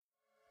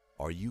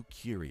Are you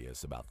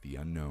curious about the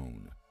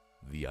unknown,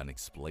 the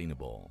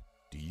unexplainable?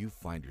 Do you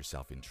find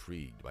yourself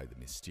intrigued by the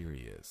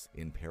mysterious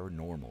and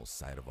paranormal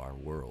side of our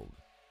world?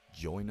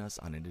 Join us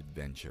on an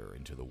adventure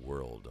into the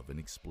world of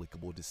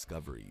inexplicable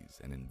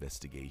discoveries and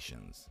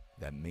investigations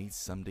that may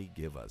someday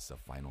give us a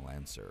final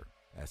answer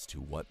as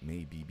to what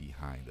may be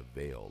behind the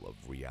veil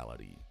of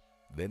reality.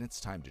 Then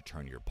it's time to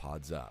turn your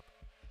pods up,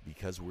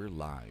 because we're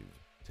live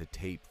to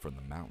tape from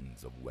the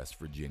mountains of West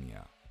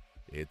Virginia.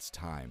 It's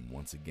time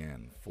once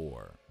again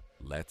for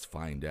Let's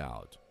Find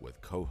Out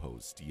with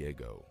co-host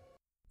Diego.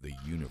 The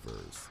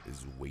universe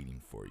is waiting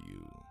for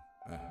you.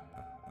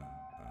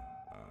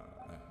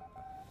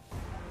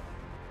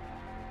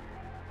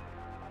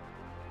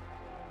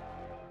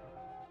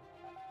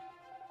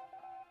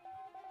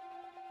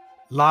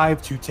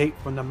 Live to tape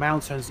from the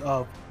mountains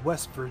of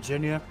West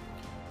Virginia,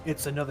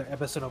 it's another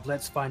episode of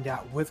Let's Find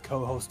Out with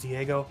co-host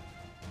Diego.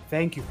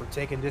 Thank you for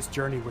taking this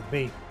journey with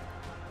me.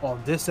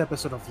 On this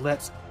episode of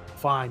Let's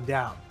Find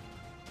Out,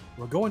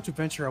 we're going to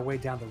venture our way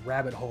down the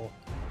rabbit hole.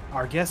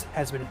 Our guest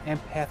has been an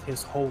empath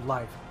his whole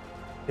life.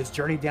 His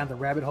journey down the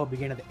rabbit hole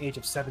began at the age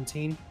of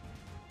 17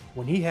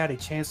 when he had a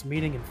chance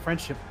meeting and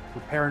friendship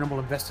with paranormal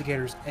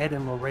investigators Ed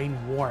and Lorraine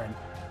Warren.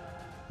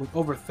 With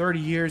over 30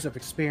 years of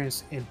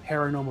experience in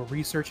paranormal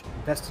research,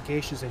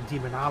 investigations, and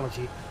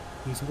demonology,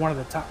 he's one of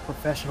the top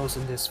professionals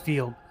in this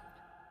field.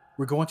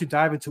 We're going to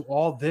dive into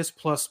all this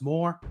plus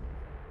more.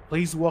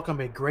 Please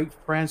welcome a great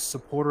friend,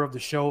 supporter of the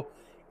show,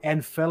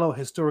 and fellow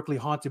historically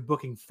haunted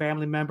booking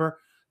family member,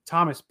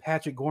 Thomas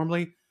Patrick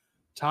Gormley.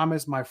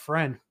 Thomas, my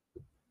friend,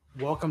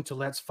 welcome to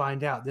Let's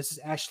Find Out. This is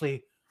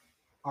actually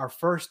our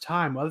first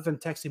time, other than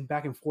texting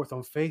back and forth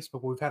on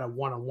Facebook, we've had a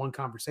one-on-one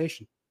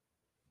conversation.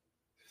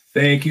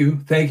 Thank you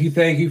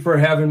for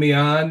having me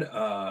on.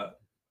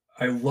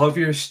 I love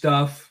your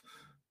stuff.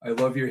 I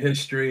love your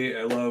history.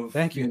 I love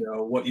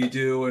what you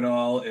do and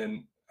all.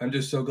 And I'm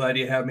just so glad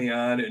you have me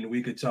on, and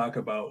we could talk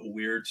about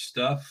weird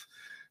stuff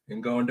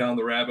and going down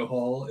the rabbit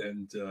hole,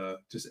 and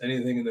just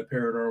anything in the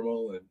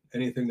paranormal, and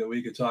anything that we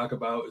could talk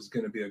about is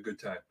going to be a good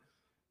time.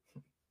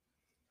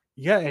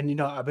 Yeah, and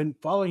I've been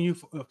following you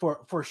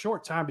for a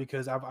short time,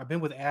 because I've been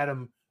with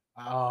Adam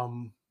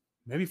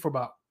maybe for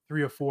about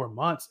 3 or 4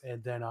 months,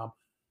 and then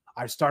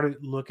I started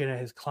looking at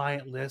his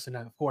client list, and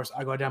of course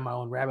I go down my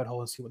own rabbit hole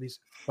and see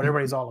what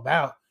everybody's all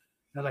about.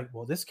 And I'm like,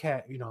 well, this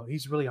cat,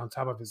 he's really on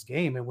top of his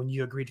game. And when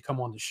you agreed to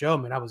come on the show,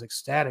 man, I was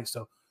ecstatic.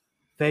 So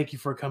thank you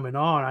for coming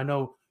on. I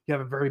know you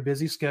have a very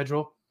busy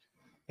schedule,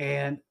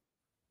 and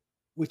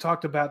we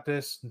talked about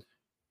this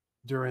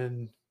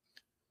during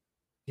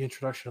the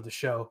introduction of the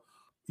show.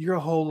 Your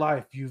whole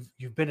life,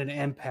 you've been an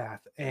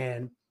empath,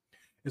 and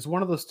it's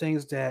one of those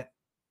things that,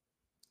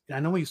 and I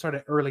know when you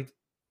started early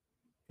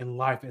in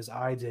life, as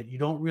I did, you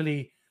don't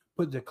really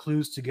put the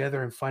clues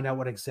together and find out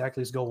what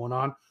exactly is going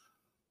on.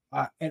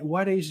 At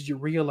what age did you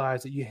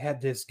realize that you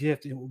had this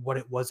gift and what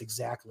it was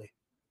exactly?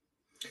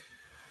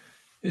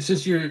 It's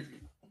just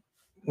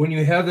when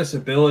you have this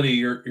ability,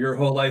 your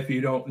whole life,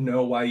 you don't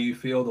know why you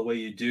feel the way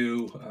you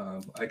do.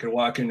 I could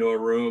walk into a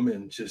room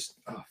and just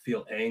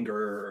feel anger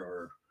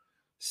or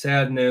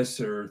sadness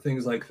or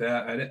things like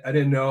that. I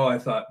didn't know. I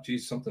thought,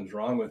 geez, something's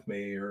wrong with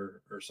me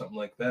or something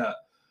like that.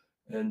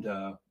 And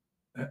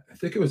I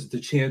think it was the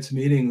chance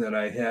meeting that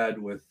I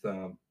had with,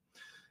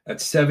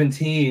 at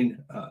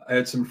 17, I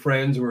had some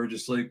friends who were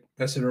just like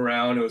messing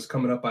around. It was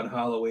coming up on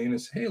Halloween. I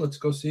said, hey, let's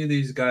go see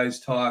these guys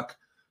talk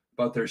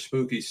about their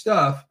spooky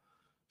stuff.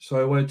 So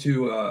I went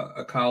to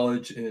a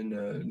college in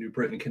New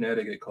Britain,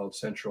 Connecticut called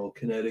Central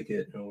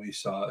Connecticut, and we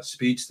saw a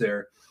speech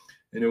there.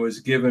 And it was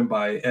given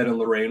by Ed and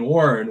Lorraine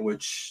Warren,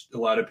 which a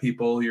lot of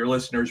people, your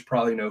listeners,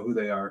 probably know who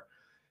they are.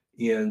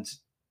 And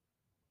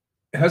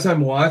as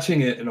I'm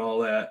watching it and all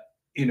that,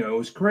 it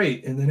was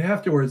great. And then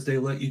afterwards, they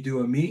let you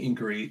do a meet and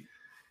greet.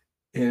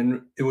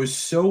 And it was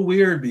so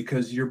weird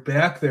because you're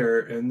back there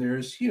and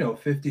there's,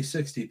 50,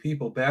 60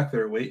 people back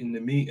there waiting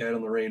to meet Ed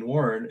and Lorraine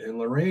Warren. And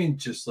Lorraine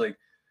just it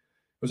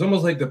was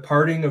almost like the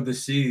parting of the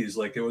seas.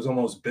 Like it was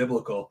almost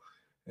biblical.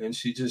 And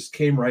she just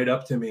came right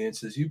up to me and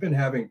says, you've been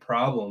having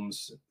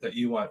problems that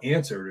you want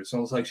answered. It's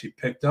almost like she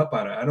picked up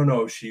on it. I don't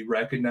know if she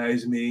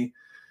recognized me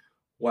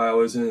while I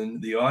was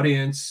in the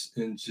audience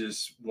and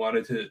just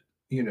wanted to,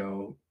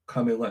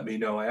 come and let me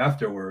know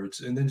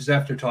afterwards. And then just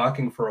after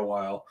talking for a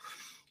while,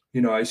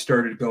 I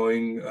started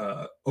going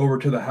over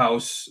to the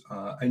house.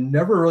 I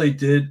never really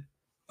did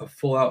a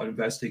full out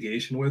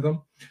investigation with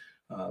them,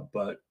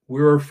 but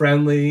we were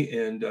friendly,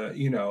 and,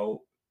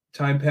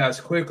 time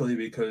passed quickly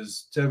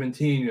because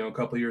 17, a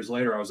couple of years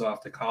later, I was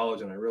off to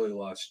college and I really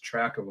lost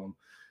track of them.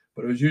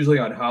 But it was usually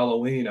on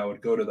Halloween, I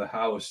would go to the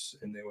house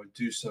and they would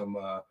do some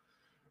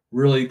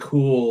really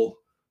cool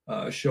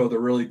show the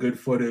really good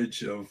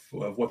footage of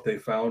what they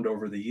found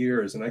over the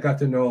years. And I got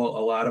to know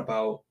a lot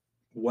about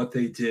what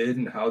they did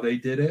and how they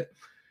did it.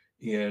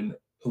 And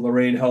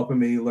Lorraine helping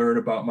me learn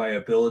about my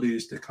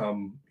abilities to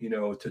come,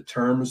 to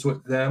terms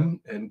with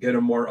them and get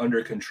them more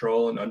under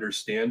control and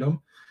understand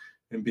them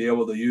and be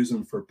able to use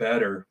them for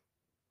better.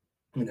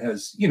 And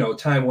as,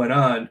 time went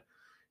on,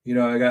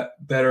 I got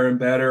better and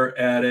better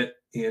at it.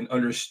 and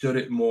understood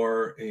it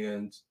more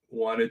and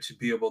wanted to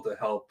be able to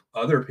help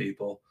other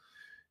people.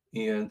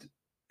 And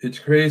it's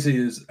crazy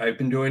is I've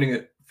been doing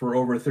it for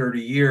over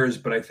 30 years,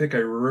 but I think I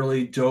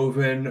really dove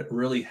in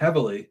really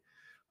heavily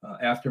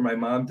after my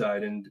mom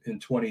died in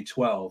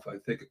 2012. I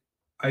think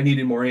I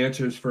needed more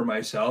answers for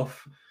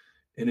myself.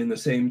 And in the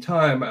same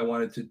time, I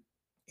wanted to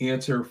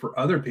answer for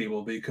other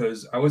people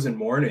because I was in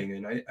mourning,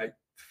 and I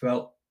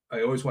felt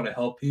I always want to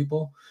help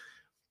people.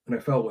 And I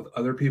felt with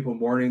other people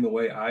mourning the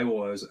way I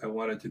was, I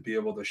wanted to be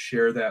able to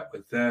share that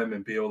with them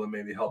and be able to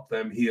maybe help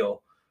them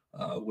heal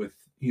with,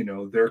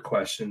 their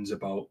questions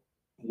about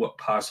what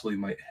possibly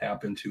might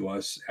happen to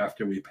us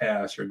after we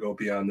pass or go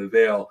beyond the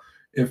veil,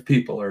 if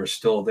people are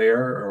still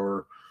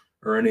there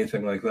or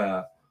anything like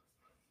that.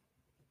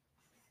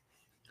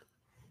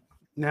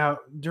 Now,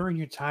 during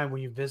your time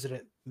when you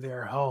visited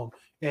their home,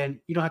 and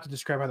you don't have to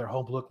describe how their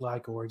home looked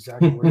like or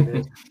exactly what it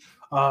is,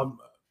 um,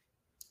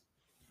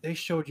 they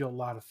showed you a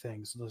lot of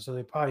things. So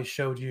they probably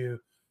showed you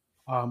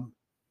um,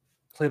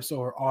 clips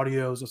or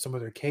audios of some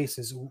of their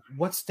cases.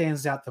 What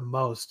stands out the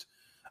most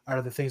out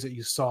of the things that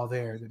you saw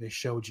there that they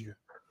showed you?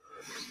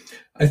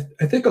 I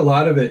think a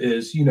lot of it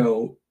is,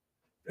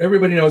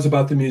 everybody knows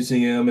about the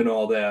museum and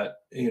all that,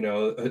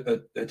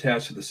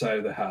 attached to the side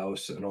of the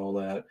house and all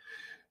that.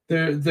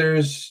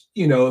 There's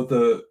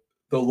the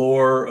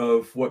lore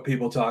of what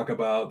people talk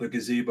about, the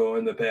gazebo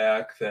in the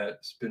back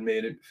that's been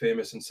made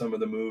famous in some of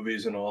the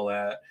movies and all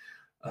that.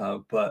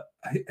 But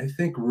I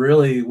think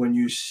really when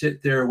you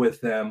sit there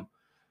with them,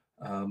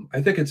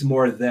 I think it's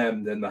more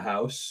them than the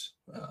house,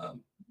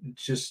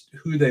 just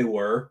who they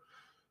were.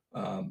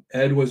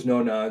 Ed was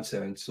no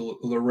nonsense.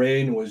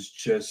 Lorraine was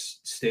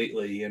just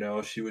stately,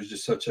 she was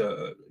just such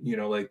a,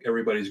 like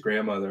everybody's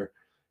grandmother.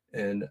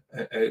 And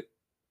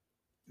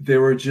they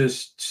were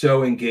just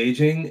so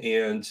engaging.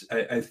 And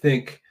I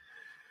think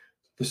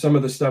some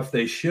of the stuff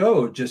they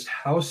showed, just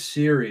how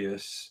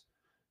serious,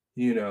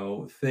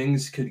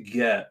 things could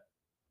get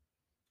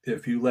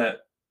if you let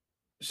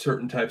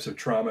certain types of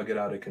trauma get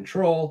out of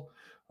control,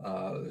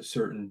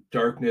 certain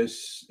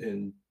darkness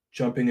and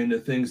jumping into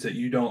things that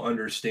you don't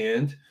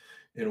understand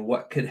and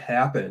what could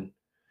happen.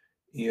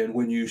 And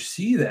when you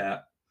see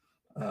that,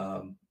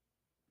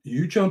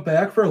 you jump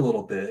back for a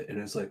little bit and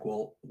it's like,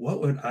 well,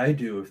 what would I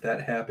do if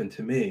that happened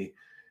to me?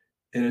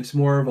 And it's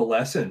more of a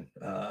lesson,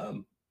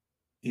 and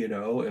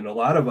a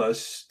lot of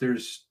us,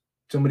 there's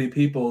so many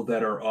people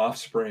that are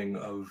offspring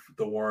of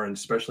the Warrens,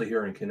 especially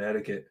here in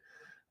Connecticut.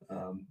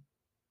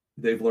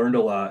 They've learned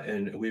a lot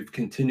and we've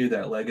continued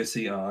that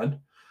legacy on.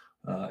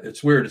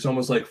 It's weird. It's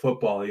almost like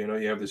football. You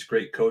have this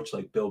great coach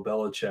like Bill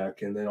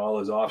Belichick, and then all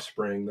his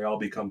offspring, they all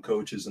become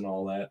coaches and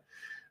all that.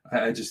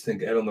 I just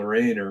think Ed and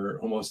Lorraine are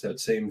almost that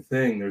same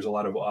thing. There's a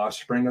lot of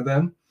offspring of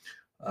them.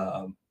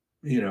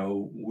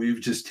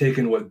 We've just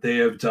taken what they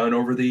have done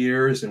over the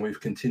years and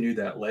we've continued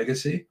that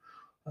legacy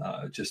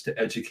just to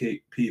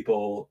educate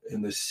people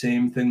in the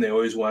same thing they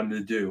always wanted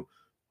to do.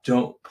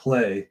 Don't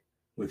play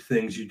with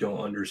things you don't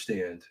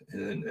understand.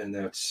 And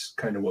that's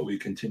kind of what we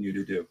continue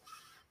to do.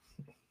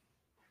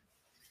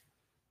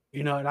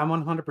 And I'm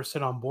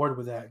 100% on board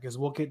with that because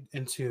we'll get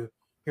into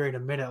here in a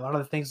minute. A lot of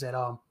the things that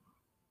are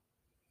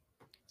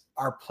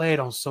played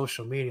on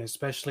social media,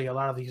 especially a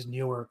lot of these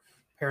newer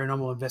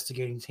paranormal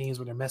investigating teams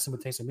where they're messing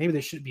with things that maybe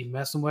they shouldn't be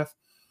messing with.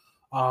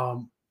 But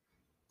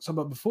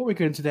before we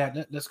get into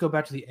that, let's go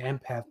back to the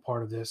empath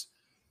part of this.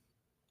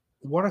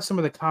 What are some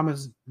of the common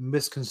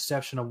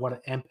misconceptions of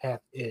what an empath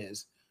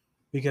is?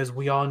 Because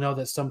we all know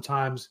that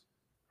sometimes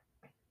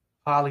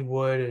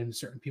Hollywood and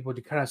certain people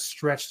to kind of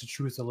stretch the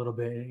truth a little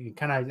bit.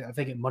 And I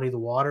think it muddy the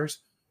waters.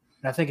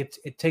 And I think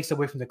it takes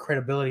away from the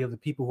credibility of the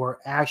people who are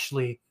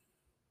actually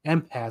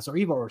empaths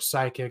or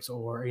psychics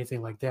or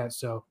anything like that.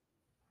 So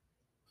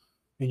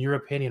in your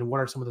opinion, what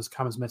are some of those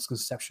common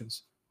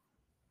misconceptions?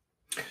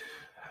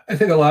 I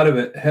think a lot of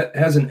it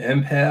has an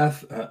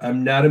empath.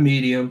 I'm not a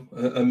medium.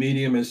 A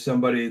medium is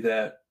somebody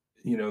that,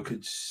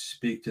 could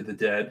speak to the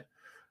dead.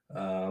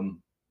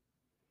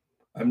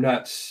 I'm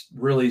not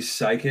really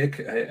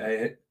psychic.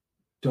 I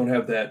don't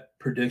have that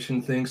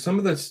prediction thing. Some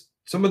of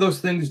those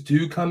things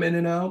do come in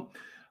and out.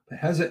 But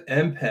as an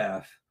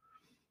empath,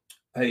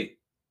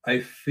 I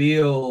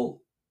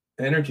feel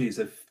energies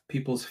of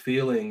people's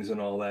feelings and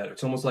all that.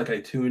 It's almost like I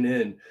tune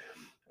in.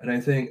 And I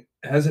think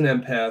as an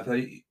empath,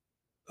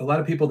 a lot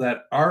of people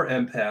that are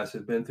empaths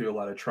have been through a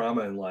lot of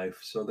trauma in life.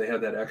 So they have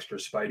that extra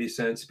spidey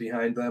sense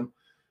behind them.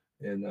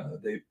 And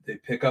they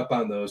pick up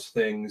on those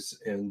things.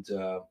 And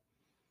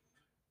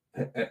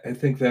I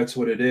think that's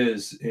what it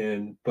is.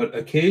 But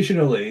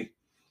occasionally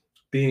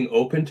being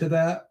open to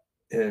that,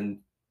 and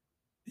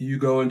you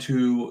go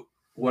into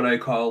what I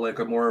call like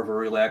a more of a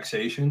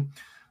relaxation.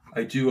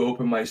 I do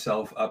open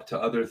myself up to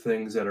other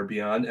things that are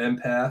beyond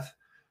empath,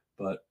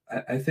 but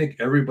I think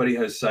everybody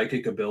has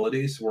psychic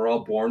abilities. We're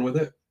all born with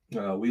it.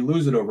 We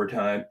lose it over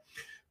time.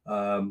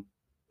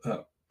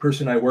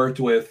 Person I worked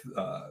with,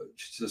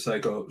 she was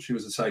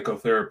a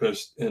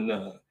psychotherapist.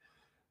 And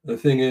the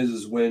thing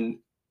is when,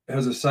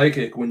 as a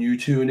psychic, when you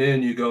tune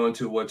in, you go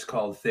into what's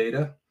called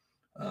theta.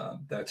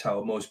 That's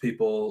how most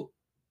people,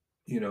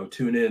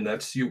 tune in.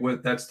 That's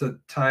the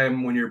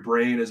time when your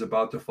brain is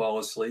about to fall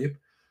asleep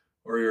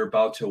or you're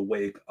about to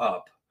wake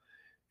up.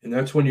 And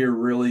that's when you're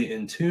really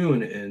in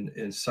tune,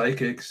 and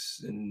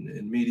psychics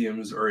and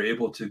mediums are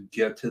able to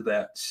get to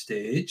that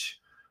stage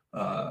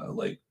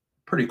like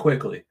pretty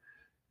quickly.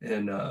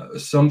 And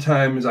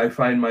sometimes I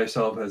find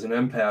myself as an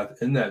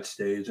empath in that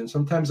stage, and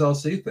sometimes I'll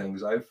see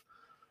things.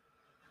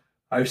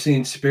 I've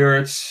seen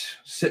spirits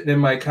sitting in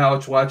my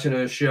couch watching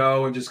a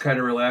show and just kind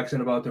of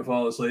relaxing, about to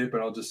fall asleep,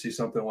 and I'll just see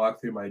something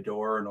walk through my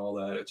door and all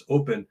that. It's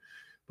open.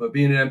 But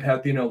being an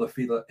empath, being able to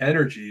feel the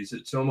energies,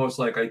 it's almost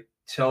like I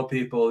tell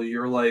people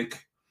you're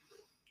like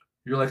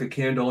a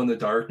candle in the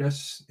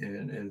darkness,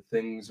 and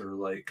things are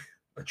like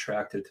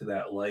attracted to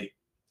that light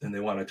and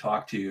they want to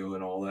talk to you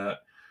and all that.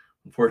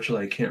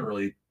 Unfortunately, I can't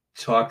really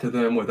talk to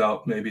them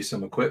without maybe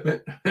some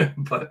equipment,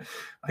 but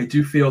I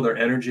do feel their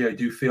energy. I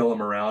do feel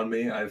them around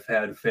me. I've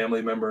had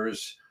family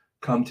members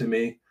come to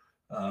me.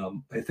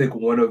 I think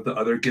one of the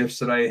other gifts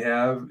that I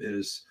have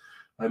is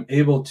I'm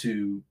able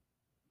to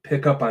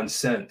pick up on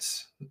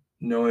scents,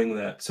 knowing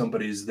that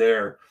somebody's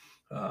there.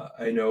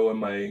 I know when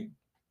my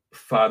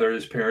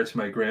father's parents,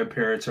 my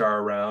grandparents are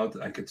around,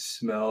 I could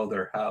smell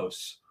their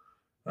house.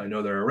 I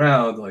know they're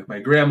around. Like my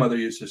grandmother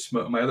used to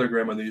smoke, my other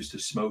grandmother used to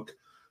smoke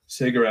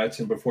cigarettes,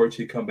 and before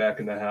she'd come back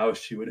in the house,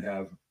 she would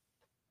have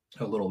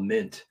a little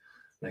mint.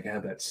 Like I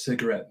have that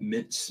cigarette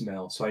mint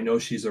smell. So I know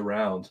she's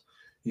around.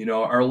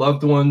 Our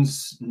loved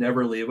ones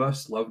never leave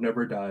us. Love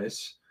never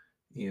dies.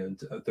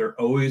 And they're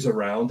always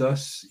around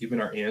us,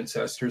 even our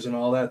ancestors and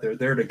all that. They're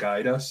there to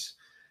guide us.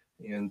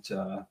 And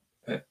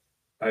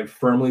I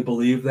firmly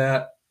believe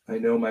that. I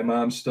know my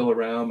mom's still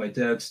around. My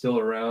dad's still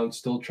around,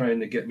 still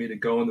trying to get me to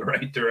go in the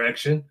right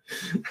direction.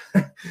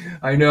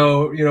 I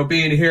know,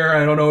 being here,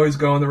 I don't always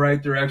go in the right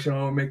direction. I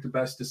don't make the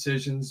best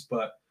decisions,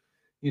 but,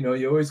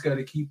 you always got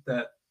to keep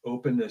that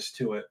openness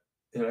to it.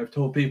 And I've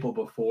told people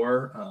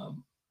before,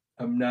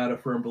 I'm not a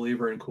firm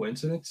believer in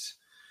coincidence.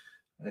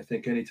 I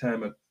think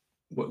anytime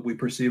what we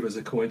perceive as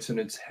a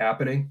coincidence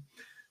happening,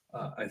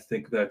 I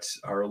think that's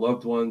our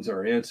loved ones,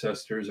 our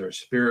ancestors, our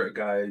spirit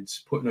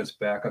guides putting us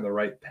back on the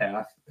right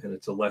path. And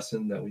it's a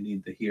lesson that we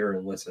need to hear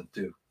and listen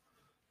to.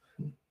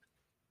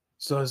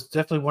 So it's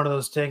definitely one of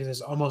those things.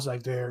 It's almost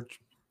like they're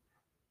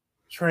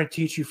trying to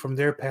teach you from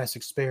their past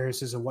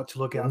experiences and what to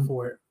look out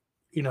for,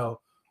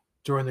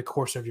 during the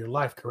course of your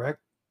life. Correct?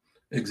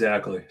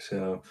 Exactly.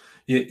 So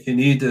you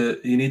need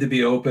to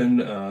be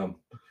open.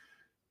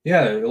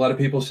 Yeah, a lot of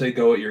people say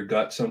go at your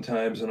gut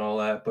sometimes and all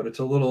that, but it's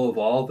a little of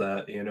all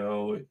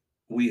that.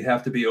 We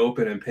have to be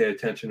open and pay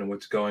attention to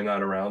what's going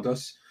on around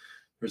us.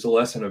 There's a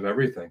lesson of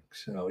everything.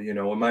 So,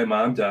 when my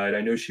mom died,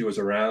 I knew she was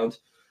around.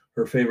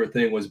 Her favorite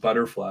thing was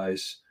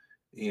butterflies.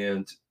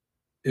 And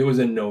it was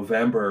in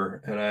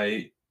November, and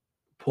I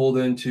pulled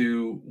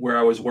into where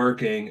I was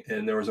working,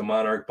 and there was a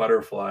monarch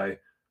butterfly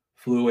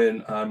flew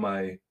in on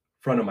my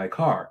front of my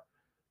car.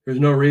 There's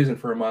no reason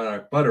for a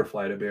monarch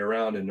butterfly to be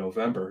around in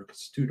November because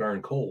it's too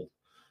darn cold.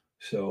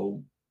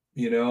 So,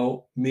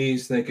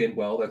 me's thinking,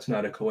 well, that's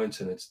not a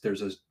coincidence.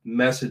 There's a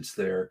message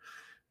there.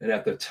 And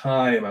at the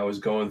time, I was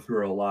going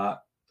through a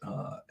lot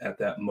at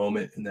that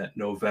moment in that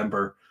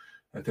November.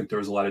 I think there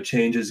was a lot of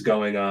changes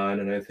going on,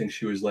 and I think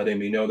she was letting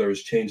me know there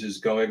was changes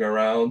going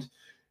around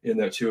and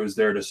that she was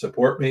there to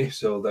support me.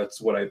 So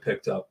that's what I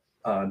picked up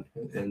on,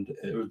 and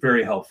it was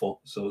very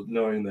helpful. So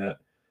knowing that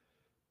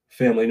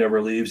family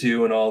never leaves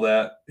you and all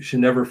that, you should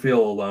never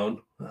feel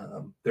alone.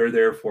 They're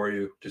there for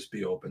you. Just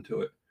be open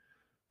to it.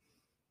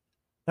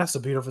 That's a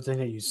beautiful thing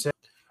that you said.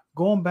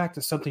 Going back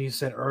to something you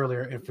said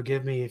earlier, and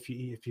forgive me if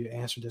you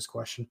answered this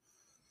question.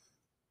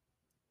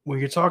 When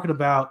you're talking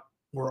about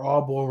we're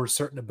all born with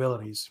certain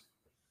abilities,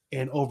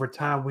 and over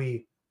time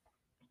we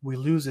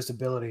lose this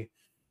ability,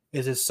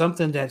 is it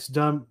something that's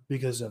done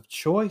because of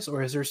choice,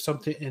 or is there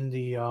something in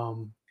the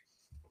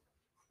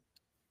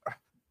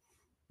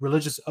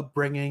religious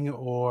upbringing,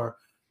 or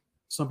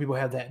some people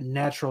have that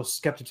natural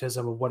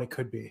skepticism of what it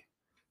could be?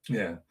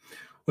 Yeah.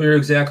 Well, you're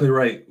exactly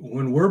right.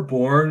 When we're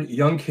born,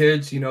 young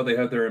kids, they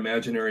have their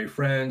imaginary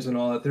friends and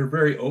all that. They're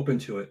very open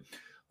to it.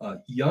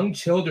 Young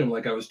children,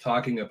 like I was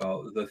talking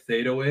about, the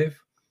theta wave,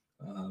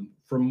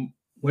 from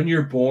when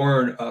you're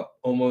born up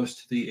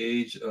almost to the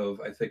age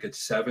of, I think it's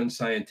 7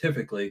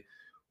 scientifically,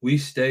 we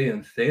stay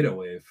in theta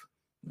wave.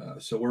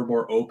 So we're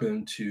more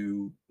open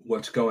to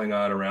what's going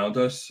on around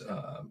us.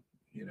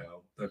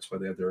 That's why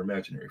they have their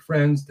imaginary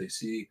friends. They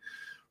see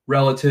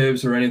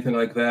relatives or anything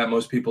like that.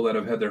 Most people that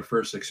have had their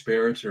first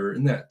experience are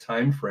in that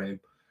time frame.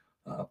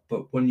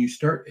 But when you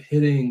start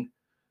hitting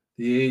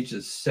the age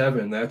of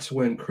 7, that's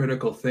when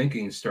critical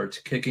thinking starts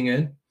kicking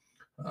in.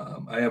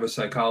 I have a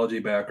psychology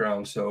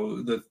background,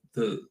 so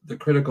the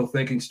critical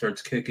thinking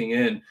starts kicking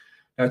in.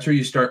 That's where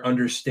you start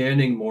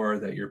understanding more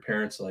that your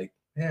parents like,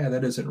 yeah,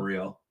 that isn't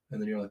real.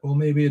 And then you're like, well,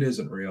 maybe it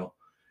isn't real.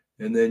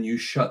 And then you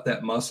shut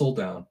that muscle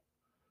down.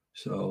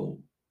 So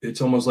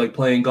it's almost like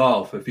playing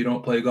golf. If you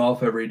don't play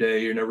golf every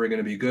day, you're never going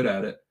to be good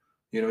at it.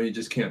 You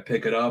just can't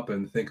pick it up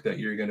and think that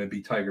you're going to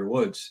be Tiger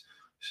Woods.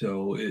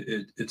 So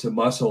it's a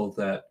muscle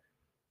that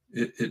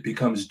it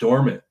becomes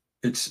dormant.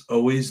 It's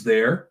always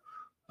there.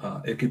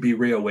 It could be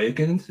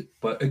reawakened,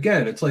 but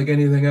again, it's like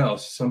anything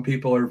else. Some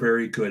people are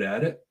very good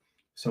at it.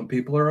 Some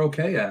people are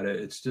okay at it.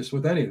 It's just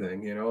with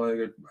anything, you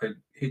know. I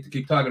hate to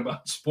keep talking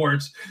about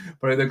sports,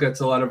 but I think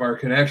that's a lot of our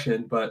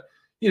connection. But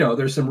you know,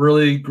 there's some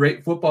really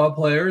great football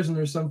players, and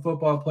there's some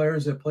football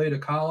players that play to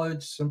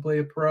college, some play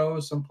a pro,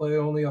 some play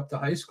only up to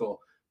high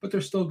school, but they're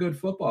still good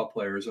football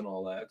players and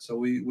all that. So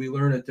we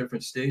learn at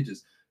different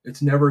stages.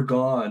 It's never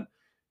gone.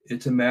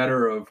 It's a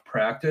matter of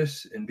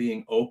practice and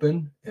being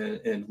open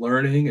and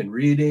learning and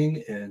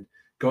reading and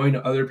going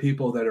to other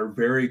people that are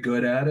very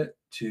good at it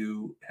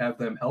to have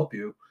them help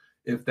you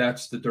if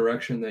that's the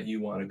direction that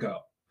you want to go.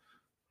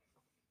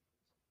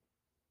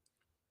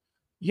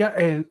 Yeah,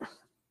 and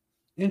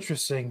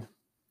interesting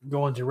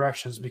going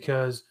directions,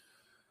 because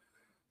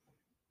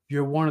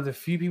you're one of the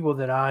few people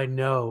that I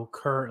know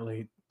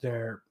currently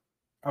there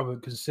I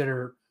would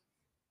consider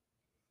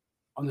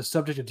on the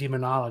subject of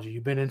demonology.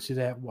 You've been into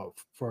that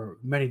for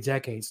many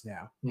decades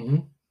now. Mm-hmm.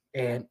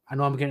 And I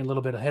know I'm getting a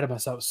little bit ahead of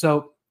myself.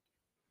 So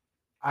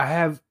I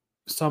have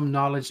some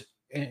knowledge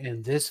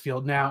in this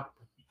field. Now,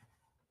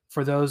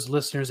 for those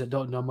listeners that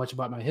don't know much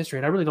about my history,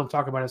 and I really don't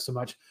talk about it so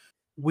much,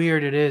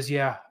 weird it is,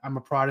 yeah, I'm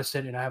a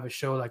Protestant and I have a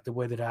show like the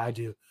way that I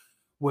do,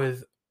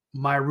 with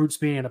my roots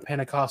being in a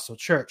Pentecostal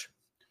church.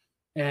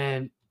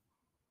 And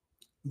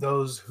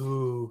those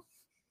who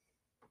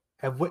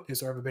have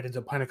witnessed or ever been into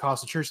a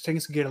Pentecostal church,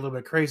 things can get a little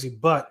bit crazy,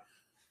 but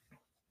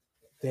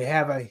they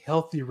have a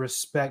healthy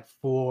respect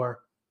for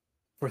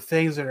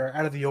things that are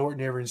out of the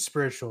ordinary and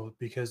spiritual,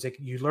 because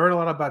you learn a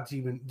lot about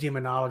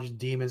demonology,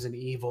 demons, and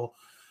evil.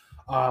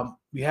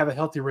 We have a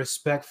healthy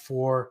respect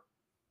for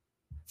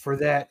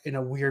that in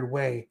a weird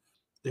way.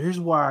 Here's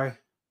why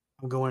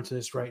I'm going into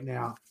this right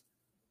now,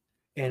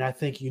 and I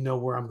think you know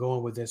where I'm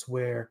going with this.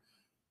 Where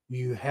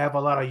you have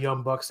a lot of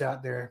young bucks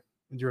out there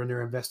during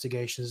their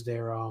investigations,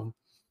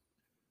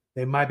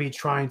 they might be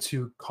trying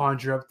to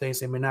conjure up things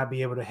they may not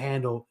be able to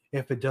handle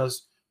if it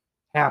does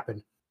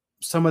happen.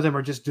 Some of them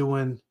are just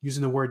using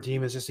the word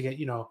demons just to get,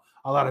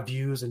 a lot of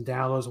views and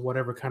downloads or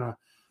whatever kind of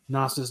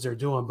nonsense they're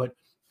doing. But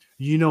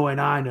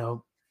and I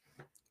know,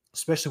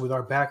 especially with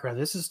our background,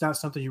 this is not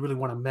something you really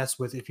want to mess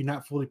with if you're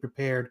not fully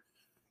prepared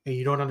and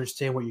you don't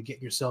understand what you're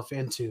getting yourself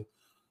into.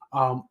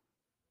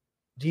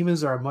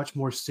 Demons are a much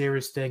more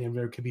serious thing, and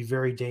they can be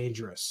very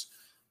dangerous.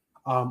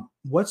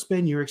 What's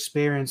been your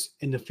experience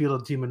in the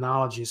field of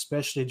demonology,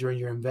 especially during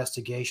your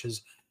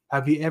investigations?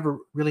 Have you ever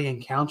really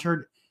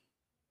encountered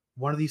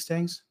one of these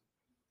things?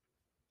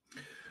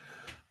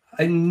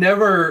 I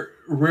never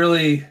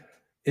really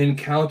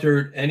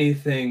encountered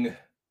anything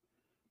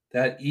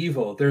that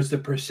evil. There's the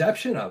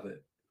perception of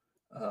it.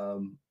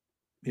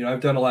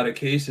 I've done a lot of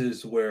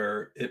cases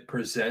where it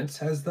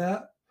presents as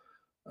that,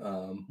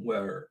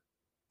 where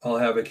I'll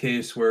have a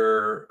case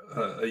where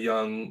a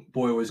young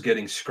boy was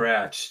getting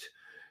scratched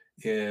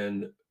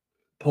in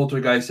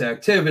poltergeist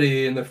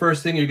activity. And the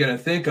first thing you're going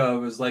to think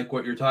of is like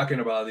what you're talking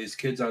about, these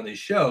kids on these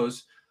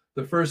shows.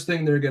 The first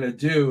thing they're going to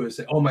do is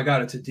say, oh my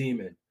God, it's a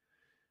demon.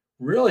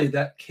 Really,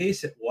 that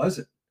case, it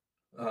wasn't.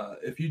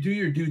 If you do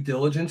your due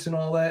diligence and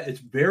all that, it's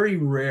very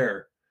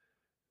rare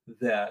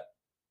that,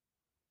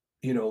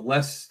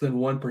 less than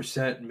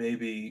 1%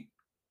 maybe.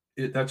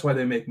 That's why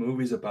they make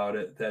movies about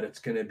it, that it's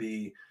going to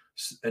be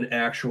an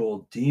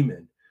actual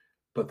demon.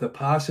 But the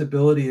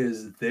possibility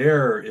is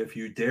there if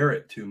you dare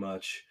it too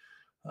much.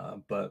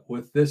 But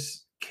with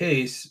this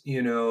case,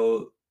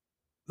 the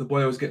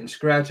boy was getting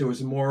scratched. It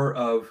was more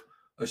of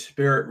a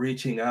spirit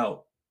reaching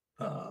out.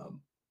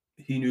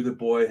 He knew the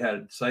boy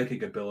had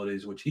psychic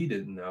abilities, which he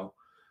didn't know.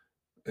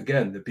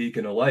 Again, the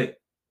beacon of light.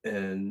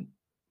 And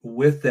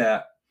with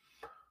that,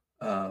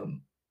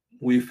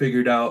 we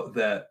figured out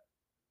that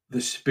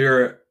the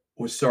spirit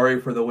was sorry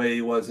for the way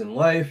he was in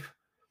life.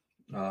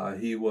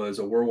 He was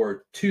a World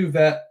War II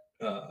vet,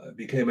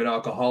 became an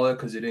alcoholic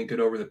because he didn't get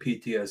over the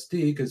PTSD,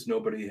 because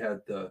nobody had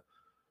the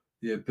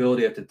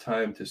ability at the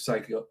time to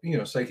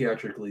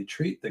psychiatrically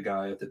treat the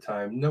guy at the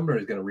time.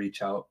 Nobody's going to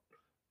reach out.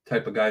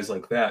 Type of guys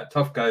like that,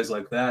 tough guys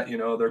like that,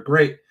 they're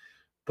great,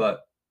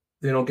 but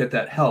they don't get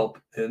that help.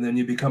 And then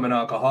you become an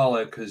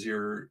alcoholic because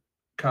you're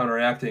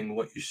counteracting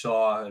what you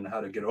saw and how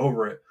to get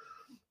over it.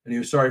 And he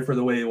was sorry for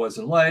the way he was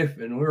in life.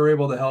 And we were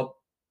able to help,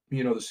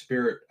 the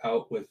spirit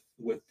out with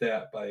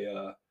that by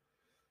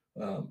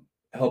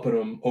helping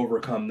him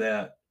overcome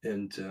that.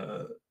 And,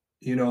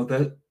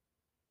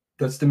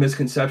 that's the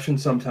misconception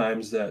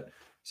sometimes, that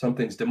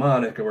something's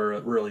demonic or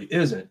it really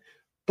isn't.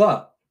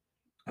 But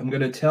I'm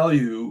going to tell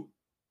you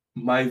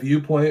my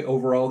viewpoint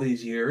over all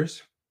these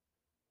years.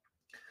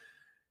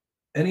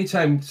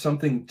 Anytime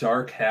something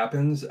dark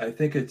happens, I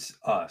think it's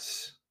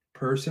us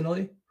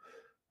personally.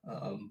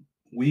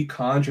 We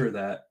conjure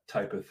that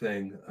type of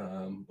thing,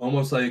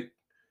 almost like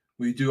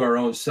we do our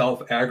own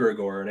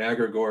self-egregore. And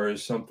egregore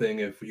is something,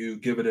 if you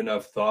give it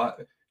enough thought,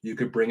 you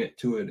could bring it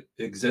to an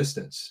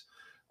existence.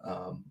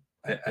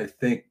 I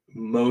think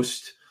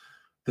most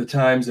the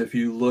times, if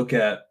you look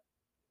at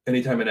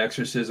anytime an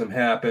exorcism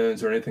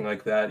happens or anything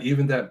like that,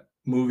 even that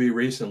movie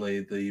recently,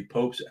 The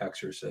Pope's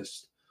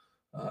Exorcist,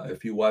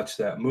 if you watch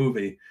that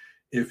movie.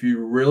 If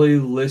you really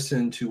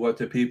listen to what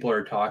the people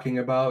are talking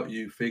about,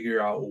 you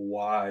figure out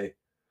why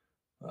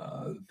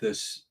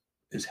this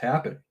is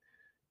happening.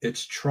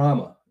 It's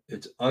trauma.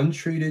 It's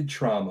untreated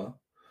trauma.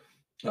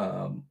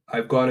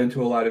 I've gone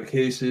into a lot of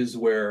cases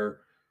where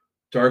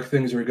dark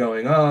things are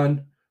going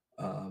on.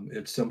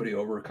 It's somebody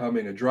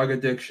overcoming a drug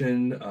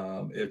addiction.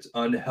 It's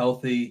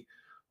unhealthy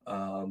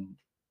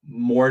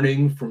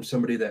mourning from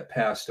somebody that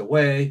passed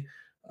away.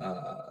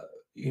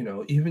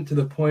 Even to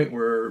the point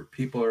where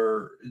people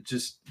are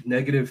just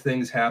negative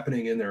things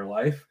happening in their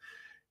life.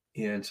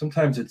 And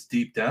sometimes it's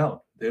deep down.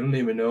 They don't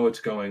even know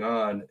what's going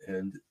on.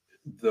 And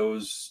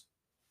those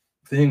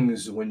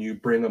things, when you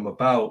bring them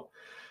about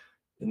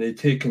and they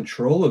take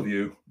control of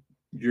you,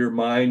 your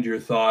mind, your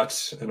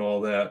thoughts, and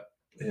all that.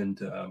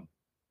 And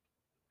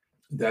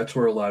that's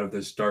where a lot of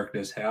this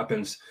darkness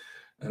happens.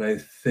 And I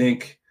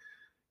think,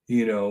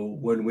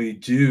 when we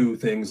do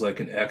things like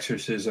an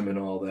exorcism and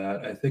all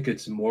that, I think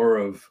it's more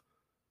of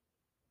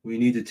we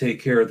need to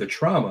take care of the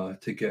trauma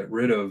to get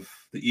rid of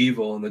the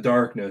evil and the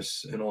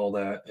darkness and all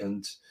that.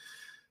 And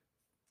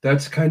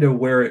that's kind of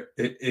where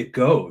it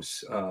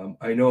goes.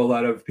 I know a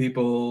lot of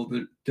people,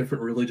 the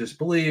different religious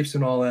beliefs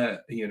and all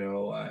that.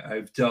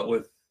 I've dealt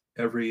with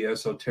every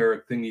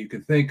esoteric thing you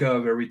could think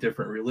of, every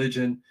different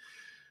religion.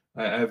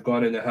 I've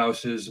gone into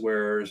houses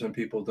where some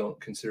people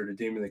don't consider it a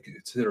demon, they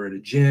consider it a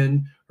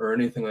jinn or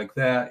anything like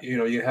that.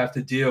 You have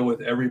to deal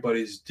with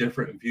everybody's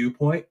different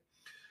viewpoint.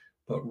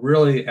 But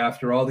really,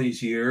 after all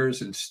these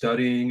years and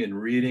studying and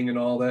reading and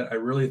all that, I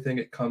really think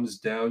it comes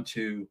down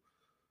to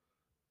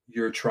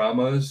your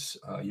traumas,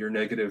 your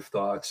negative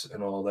thoughts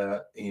and all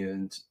that,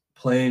 and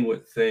playing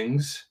with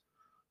things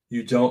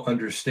you don't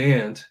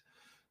understand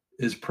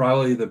is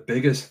probably the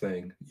biggest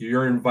thing.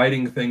 You're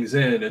inviting things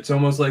in. It's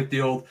almost like the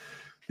old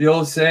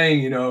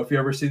saying, if you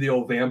ever see the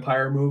old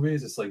vampire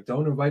movies, it's like,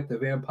 don't invite the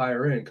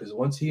vampire in, because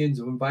once he's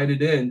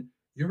invited in,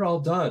 you're all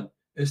done.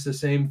 It's the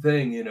same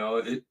thing,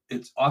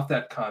 it's off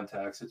that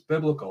context. It's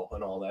biblical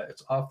and all that.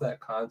 It's off that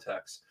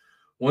context.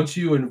 Once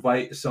you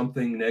invite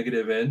something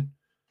negative in,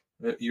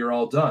 you're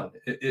all done.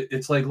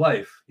 It's like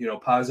life,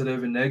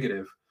 positive and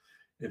negative.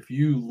 If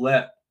you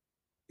let,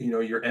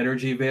 your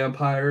energy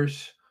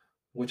vampires,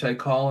 which I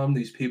call them,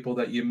 these people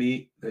that you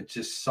meet that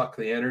just suck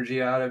the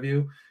energy out of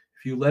you,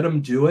 if you let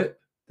them do it,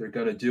 they're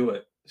going to do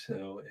it.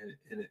 So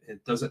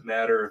it doesn't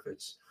matter if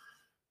it's,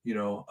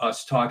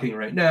 us talking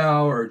right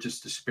now or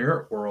just the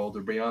spirit world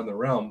or beyond the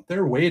realm.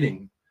 They're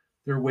waiting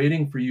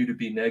for you to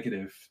be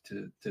negative,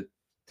 to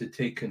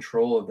take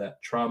control of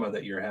that trauma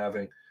that you're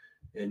having.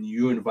 And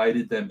you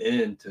invited them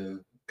in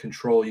to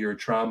control your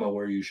trauma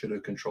where you should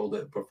have controlled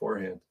it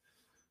beforehand.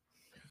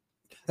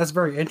 That's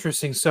very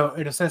interesting. So,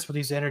 in a sense, for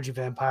these energy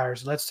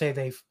vampires, let's say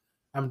they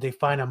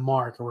find a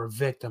mark or a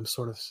victim,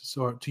 sort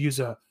to use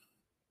I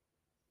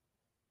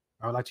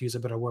would like to use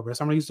a better word,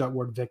 but I'm going to use that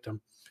word victim.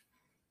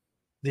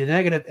 The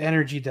negative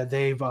energy that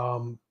they've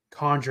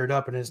conjured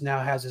up and is now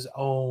has its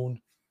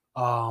own,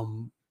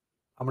 I'm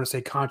going to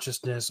say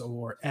consciousness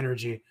or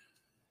energy.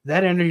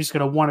 That energy is going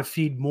to want to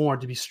feed more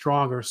to be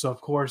stronger. So, of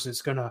course,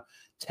 it's going to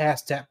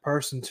task that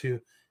person to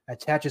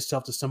attach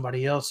itself to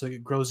somebody else so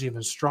it grows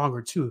even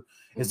stronger too.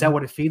 Is that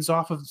what it feeds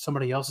off of,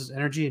 somebody else's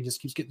energy, and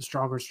just keeps getting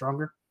stronger and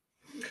stronger?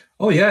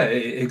 Oh yeah,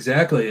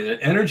 exactly. An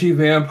energy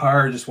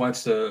vampire just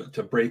wants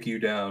to break you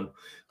down.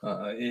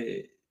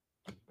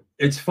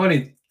 It's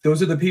funny.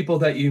 Those are the people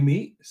that you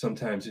meet.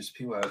 Sometimes there's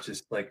people I was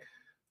just like,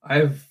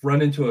 I've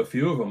run into a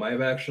few of them.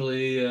 I've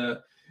actually,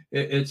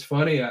 it's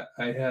funny. I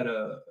had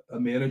a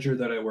manager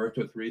that I worked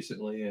with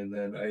recently, and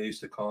then I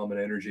used to call him an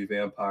energy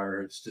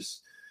vampire. It's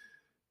just,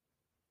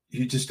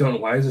 you just don't know,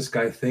 why is this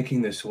guy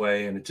thinking this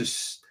way? And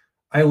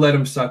I let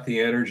him suck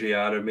the energy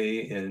out of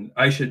me, and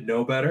I should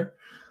know better.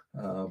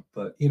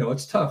 But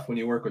it's tough when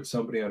you work with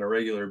somebody on a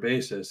regular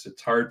basis.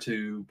 It's hard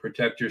to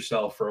protect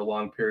yourself for a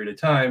long period of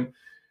time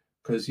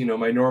because,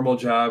 my normal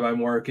job, I'm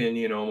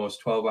working, almost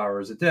 12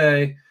 hours a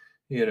day,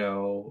 it's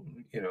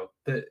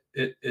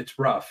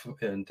rough.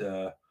 And,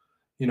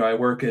 I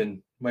work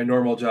in my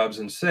normal jobs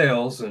in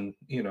sales, and,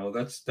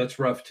 that's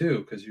rough too,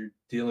 because you're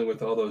dealing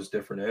with all those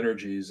different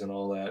energies and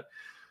all that,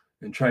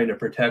 and trying to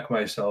protect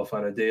myself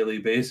on a daily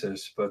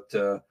basis. But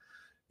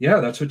yeah,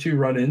 that's what you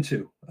run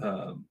into.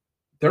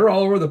 They're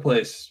all over the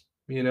place.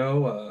 You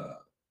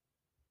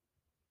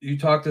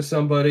talk to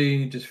somebody,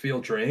 you just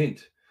feel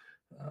drained.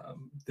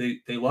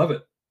 They love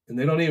it, and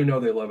they don't even know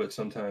they love it.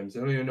 Sometimes they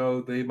don't even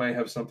know they might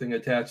have something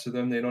attached to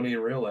them. They don't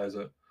even realize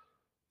it.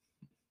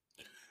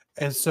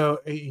 And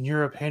so, in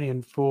your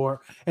opinion,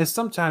 and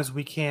sometimes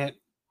we can't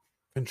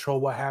control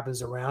what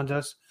happens around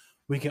us.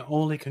 We can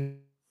only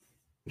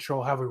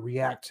control how we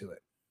react to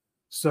it.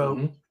 So,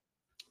 Mm-hmm.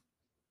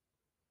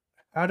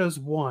 how does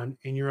one,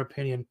 in your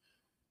opinion,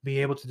 be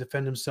able to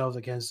defend themselves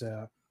against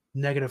a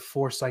negative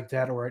force like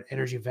that, or an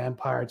energy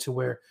vampire, to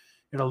where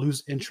it'll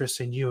lose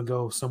interest in you and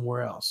go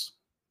somewhere else?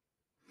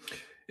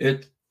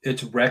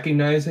 It's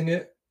recognizing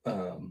it,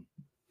 and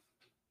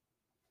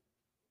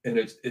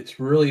it's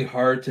really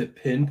hard to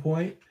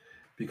pinpoint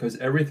because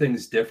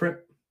everything's different.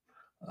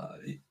 Uh,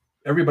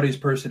 everybody's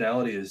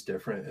personality is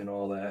different and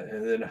all that.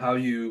 And then how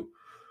you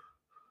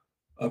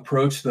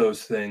approach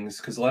those things,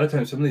 because a lot of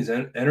times some of these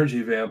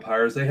energy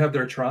vampires, they have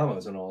their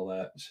traumas and all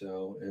that.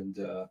 So, and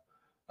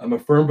I'm a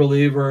firm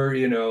believer,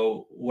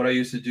 what I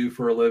used to do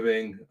for a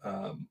living,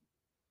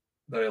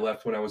 that I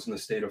left when I was in the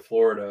state of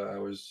Florida. I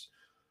was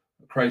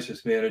a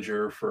crisis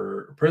manager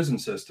for a prison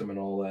system and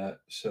all that.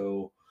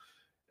 So,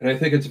 and I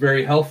think it's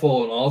very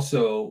helpful, and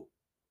also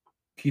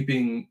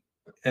keeping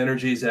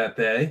energies at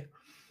bay.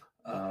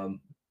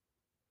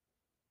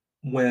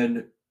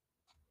 When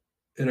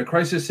in a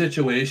crisis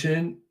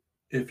situation,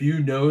 if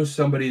you know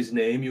somebody's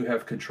name, you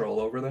have control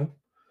over them.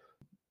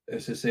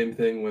 It's the same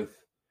thing with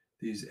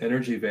these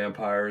energy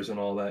vampires and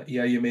all that.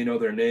 Yeah, you may know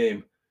their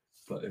name,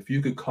 but if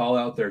you could call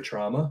out their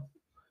trauma,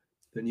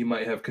 then you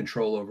might have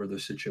control over the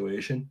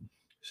situation.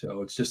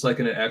 So it's just like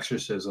in an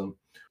exorcism.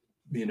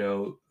 They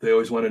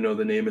always want to know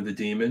the name of the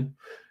demon.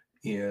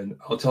 And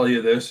I'll tell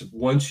you this,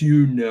 once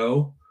you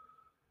know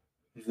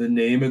the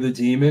name of the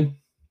demon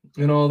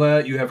and all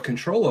that, you have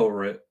control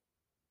over it.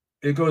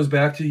 It goes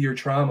back to your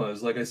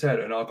traumas. Like I said,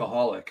 an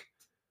alcoholic,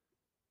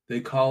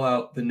 they call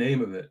out the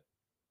name of it.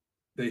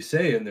 They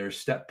say in their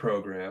STEP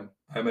program,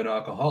 I'm an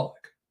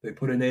alcoholic. They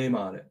put a name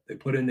on it. They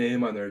put a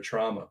name on their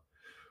trauma.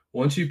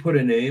 Once you put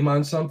a name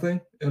on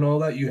something and all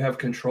that, you have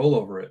control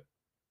over it.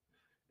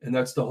 And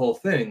that's the whole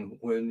thing.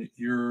 When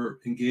you're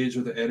engaged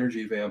with an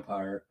energy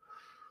vampire,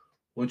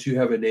 once you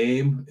have a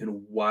name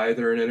and why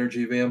they're an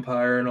energy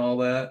vampire and all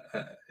that,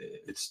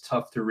 it's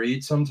tough to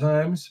read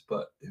sometimes.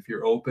 But if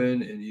you're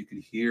open and you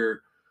can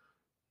hear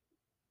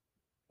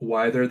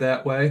why they're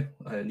that way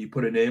and you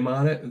put a name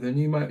on it, then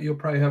you'll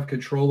probably have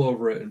control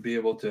over it and be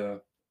able to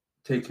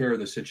take care of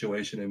the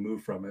situation and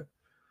move from it.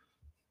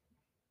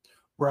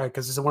 Right,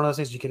 because it's one of those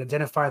things you can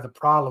identify the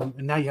problem,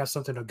 and now you have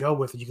something to go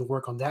with, and you can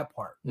work on that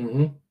part.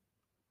 Mm-hmm.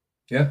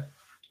 Yeah,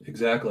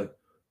 exactly.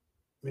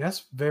 I mean,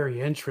 that's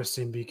very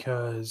interesting,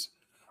 because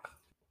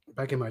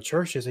back in my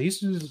churches, I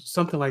used to do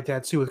something like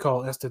that too. It's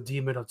called, that's the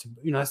demon of,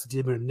 that's the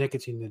demon of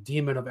nicotine, the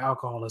demon of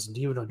alcoholism,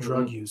 demon of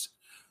drug use.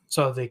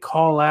 So they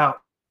call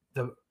out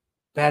the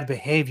bad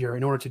behavior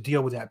in order to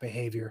deal with that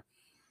behavior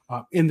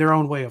in their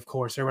own way, of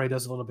course. Everybody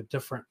does it a little bit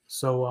different.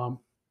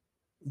 So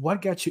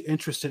what got you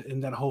interested in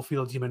that whole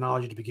field of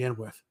demonology to begin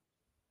with?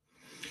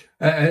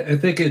 I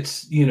think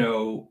it's,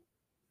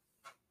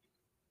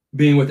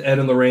 being with Ed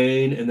and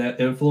Lorraine and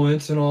that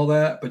influence and all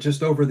that, but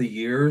just over the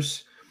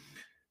years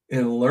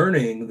and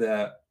learning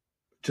that,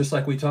 just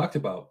like we talked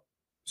about,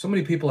 so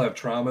many people have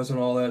traumas and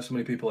all that. So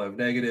many people have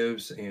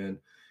negatives, and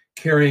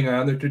carrying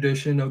on the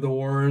tradition of the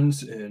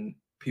Warrens and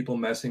people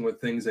messing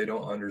with things they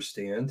don't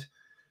understand.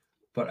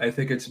 But I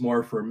think it's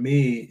more for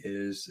me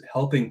is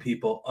helping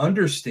people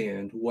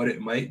understand what it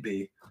might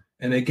be.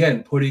 And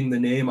again, putting the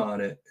name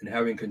on it and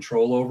having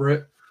control over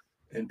it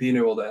and being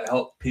able to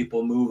help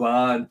people move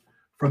on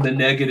from the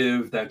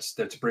negative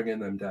that's bringing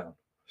them down.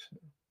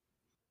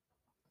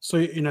 So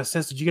in a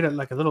sense, did you get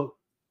like a little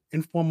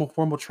informal,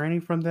 formal training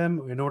from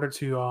them in order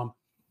to,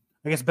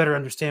 I guess, better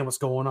understand what's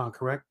going on,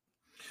 correct?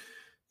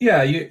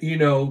 Yeah,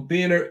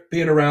 being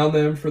around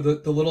them for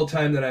the little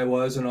time that I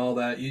was and all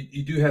that,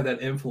 you do have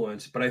that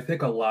influence. But I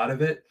think a lot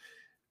of it,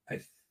 I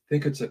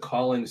think it's a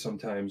calling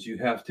sometimes. You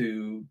have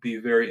to be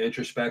very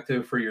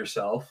introspective for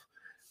yourself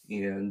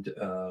and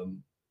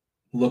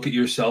look at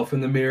yourself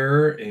in the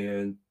mirror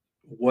and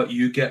what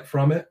you get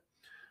from it.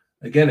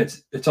 Again,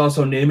 it's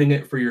also naming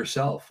it for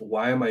yourself.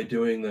 Why am I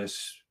doing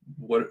this?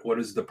 What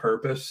is the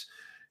purpose?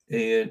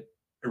 And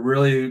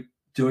really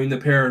doing the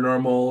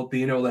paranormal,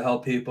 being able to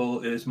help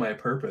people is my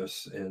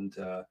purpose. And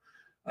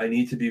I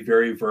need to be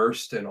very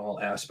versed in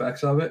all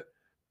aspects of it.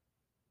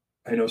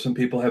 I know some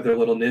people have their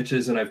little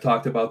niches, and I've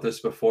talked about this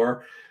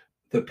before.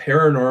 The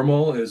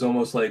paranormal is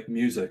almost like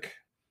music.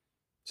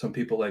 Some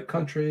people like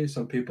country,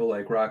 some people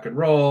like rock and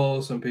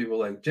roll, some people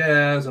like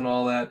jazz and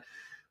all that.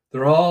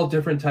 They're all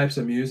different types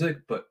of music,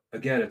 but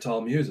again, it's all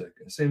music.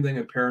 Same thing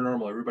in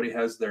paranormal. Everybody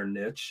has their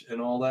niche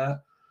and all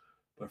that.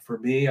 But for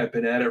me, I've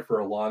been at it for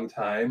a long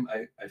time.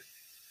 I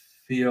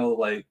feel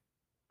like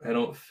I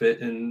don't fit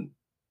in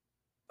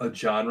a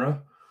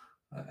genre.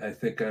 I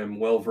think I'm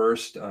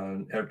well-versed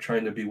on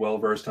trying to be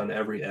well-versed on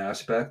every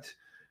aspect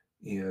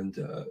and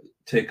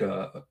take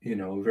a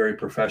very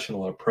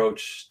professional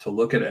approach to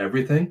look at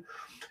everything.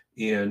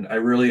 And I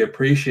really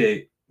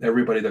appreciate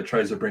everybody that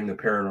tries to bring the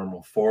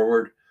paranormal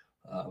forward.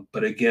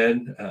 But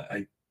again,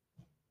 I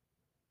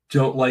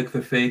don't like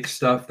the fake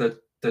stuff that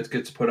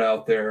gets put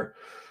out there.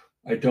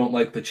 I don't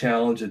like the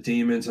challenge of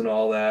demons and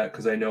all that,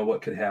 because I know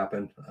what could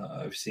happen.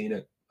 I've seen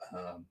it,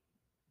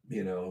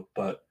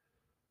 but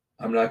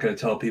I'm not going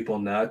to tell people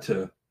not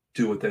to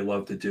do what they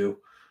love to do.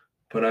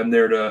 But I'm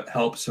there to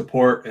help,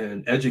 support,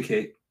 and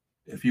educate.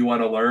 If you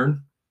want to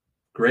learn,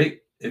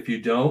 great. If you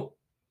don't,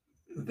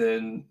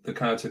 then the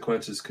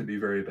consequences could be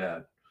very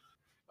bad.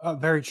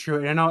 Very true.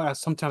 And I know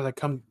sometimes I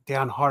come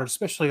down hard,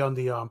 especially on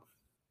the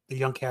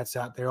young cats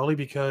out there, only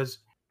because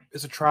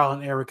it's a trial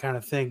and error kind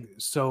of thing.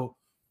 So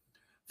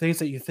things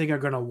that you think are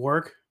going to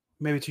work,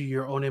 maybe to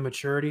your own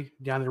immaturity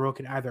down the road,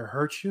 can either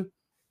hurt you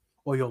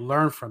or you'll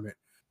learn from it.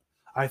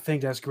 I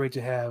think that's great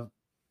to have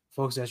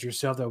folks as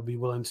yourself that would be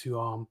willing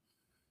to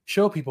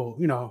show people,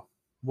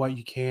 what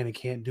you can and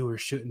can't do or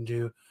shouldn't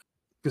do,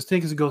 because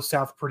things can go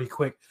south pretty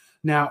quick.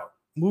 Now,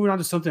 moving on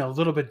to something a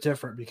little bit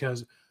different,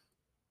 because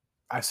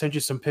I sent you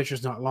some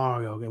pictures not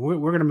long ago. And we're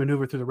going to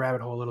maneuver through the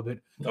rabbit hole a little bit.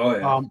 Oh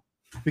yeah.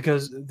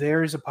 Because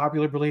there is a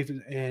popular belief,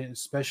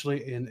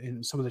 especially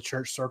in some of the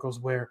church circles,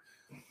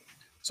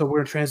 so we're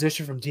going to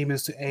transition from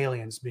demons to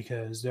aliens,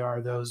 because there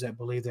are those that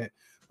believe that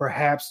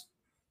perhaps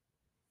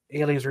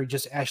aliens are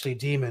just actually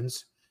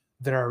demons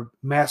that are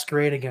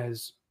masquerading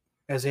as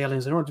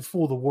aliens in order to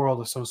fool the world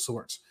of some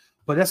sorts.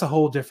 But that's a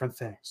whole different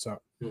thing. So,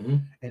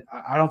 and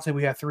I don't think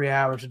we have 3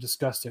 hours to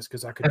discuss this,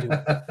 because I could do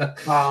it.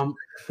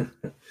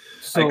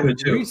 So I could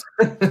too.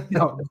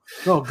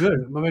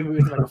 Good. Maybe we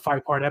make it like a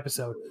 5-part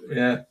episode.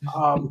 Yeah.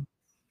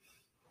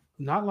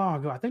 Not long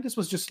ago, I think this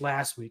was just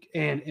last week,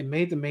 and it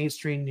made the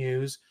mainstream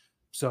news.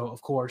 So,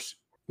 of course,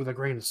 with a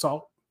grain of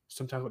salt,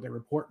 sometimes what they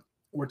report.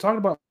 We're talking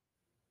about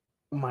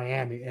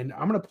Miami, and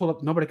I'm going to pull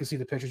up. Nobody can see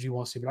the pictures, you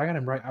won't see, but I got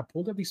them right. I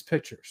pulled up these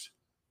pictures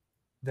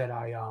that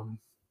I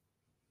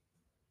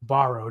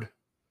borrowed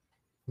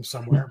from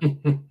somewhere,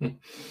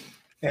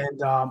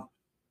 and a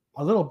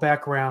little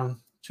background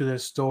to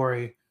this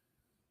story,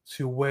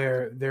 to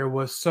where there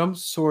was some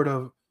sort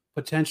of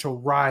potential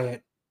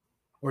riot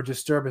or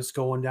disturbance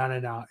going down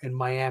in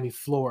Miami,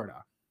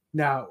 Florida.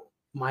 Now,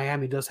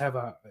 Miami does have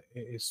a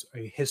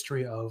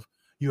history of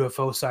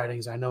UFO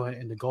sightings. I know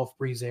in the Gulf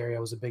Breeze area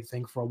was a big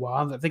thing for a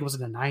while. I think it was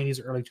in the 90s,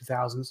 early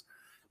 2000s.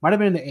 Might have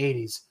been in the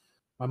 80s.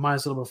 My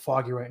mind's a little bit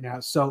foggy right now.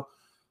 So,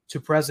 to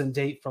present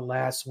date for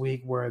last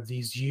week, where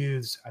these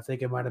youths, I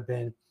think it might have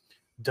been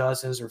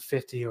dozens or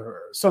 50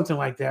 or something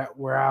like that,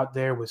 were out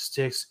there with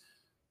sticks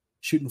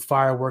shooting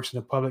fireworks in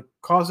the public,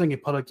 causing a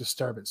public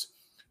disturbance.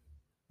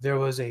 There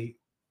was a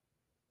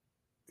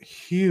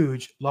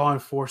huge law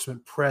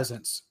enforcement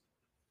presence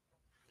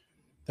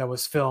that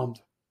was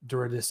filmed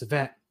during this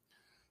event.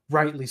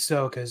 Rightly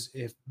so, because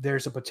if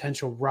there's a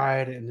potential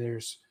riot and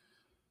there's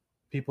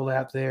people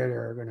out there that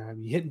are going to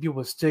be hitting people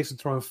with sticks and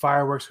throwing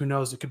fireworks, who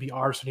knows, it could be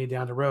arsony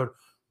down the road.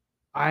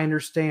 I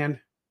understand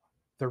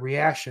the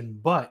reaction,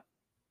 but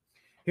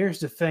here's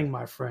the thing,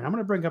 my friend. I'm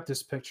going to bring up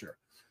this picture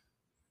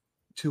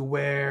to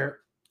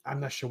where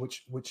I'm not sure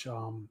which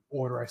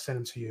order I sent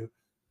them to you.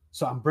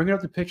 So I'm bringing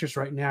up the pictures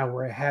right now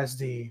where it has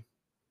the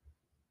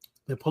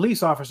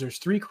police officers,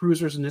 3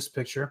 cruisers in this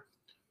picture.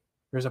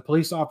 There's a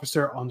police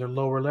officer on their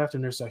lower left,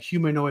 and there's a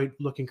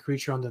humanoid-looking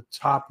creature on the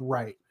top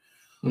right.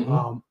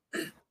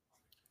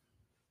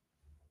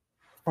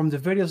 From the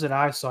videos that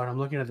I saw, and I'm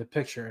looking at the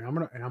picture, and I'm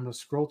gonna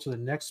scroll to the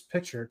next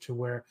picture to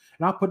where,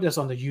 and I'll put this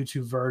on the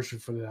YouTube version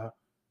for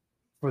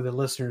the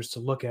listeners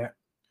to look at.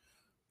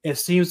 It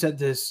seems that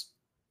this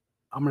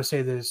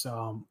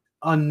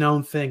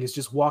unknown thing is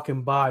just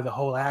walking by the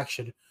whole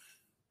action,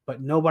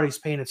 but nobody's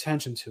paying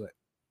attention to it.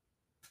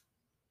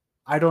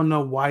 I don't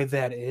know why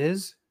that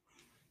is.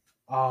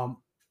 And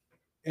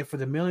for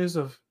the millions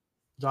of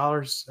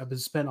dollars have been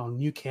spent on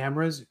new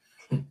cameras,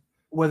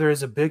 whether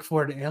it's a Bigfoot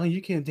or an alien,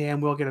 you can damn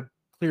well get a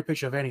clear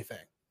picture of anything.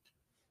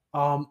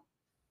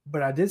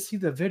 But I did see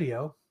the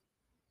video,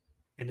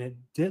 and it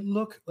did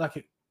look like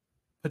it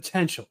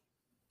potential.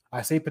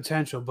 I say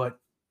potential, but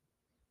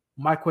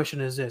my question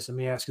is this. Let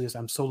me ask you this.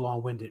 I'm so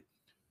long-winded.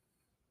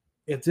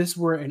 If this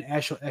were an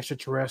actual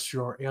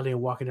extraterrestrial or alien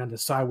walking down the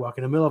sidewalk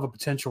in the middle of a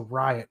potential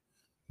riot,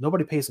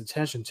 nobody pays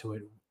attention to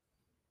it.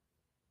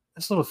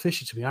 That's a little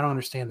fishy to me. I don't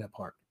understand that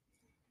part.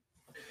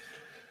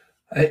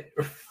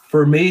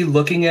 For me,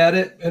 looking at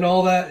it and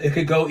all that, it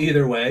could go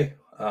either way.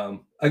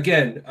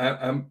 Again,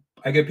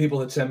 I get people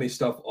that send me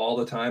stuff all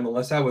the time.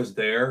 Unless I was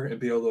there and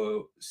be able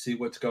to see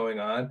what's going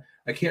on,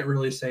 I can't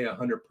really say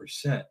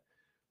 100%.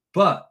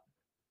 But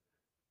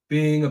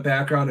being a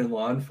background in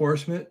law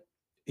enforcement,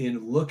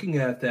 in looking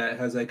at that,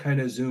 as I kind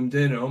of zoomed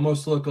in, it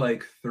almost looked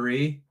like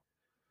 3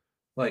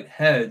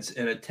 heads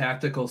in a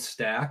tactical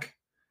stack.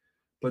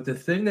 But the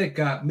thing that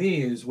got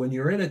me is when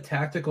you're in a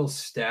tactical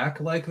stack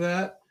like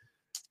that,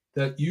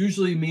 that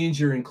usually means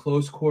you're in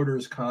close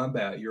quarters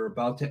combat. You're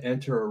about to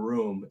enter a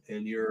room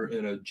and you're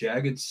in a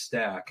jagged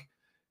stack.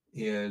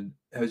 And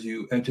as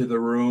you enter the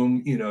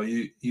room,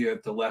 you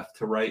have the left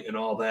to right and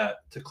all that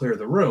to clear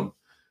the room.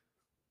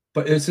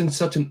 But it's in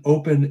such an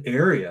open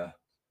area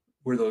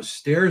where those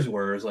stairs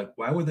were. Is like,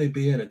 why would they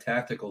be in a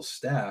tactical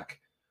stack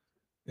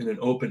in an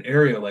open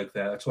area like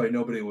that? That's why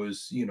nobody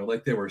was,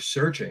 like they were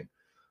searching.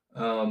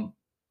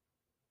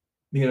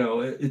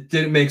 It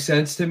didn't make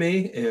sense to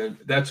me. And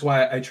that's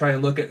why I try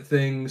and look at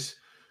things,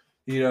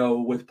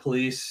 with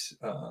police,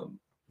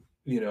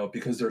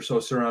 because they're so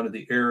surrounded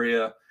the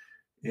area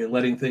and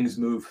letting things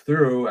move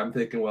through. I'm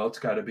thinking, well, it's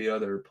got to be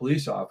other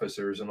police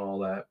officers and all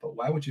that. But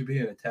why would you be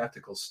in a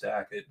tactical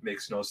stack? It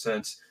makes no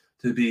sense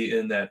to be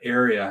in that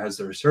area as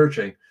they're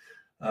searching.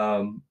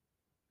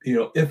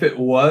 If it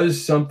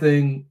was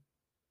something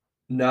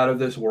not of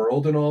this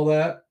world and all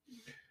that,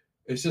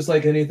 it's just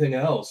like anything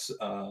else.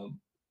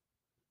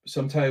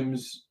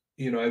 Sometimes,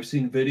 I've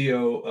seen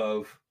video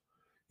of,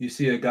 you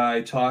see a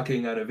guy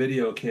talking on a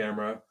video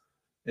camera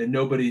and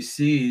nobody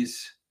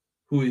sees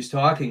who he's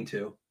talking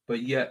to,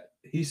 but yet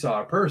he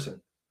saw a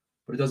person,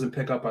 but it doesn't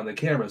pick up on the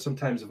camera.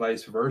 Sometimes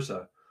vice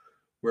versa,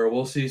 where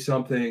we'll see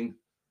something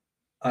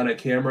on a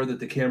camera that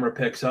the camera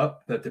picks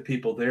up that the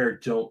people there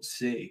don't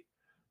see.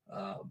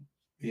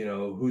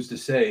 Who's to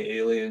say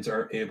aliens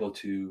aren't able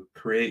to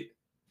create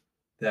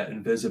that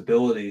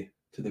invisibility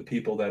to the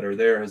people that are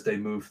there as they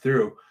move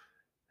through?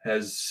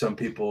 As some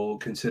people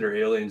consider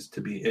aliens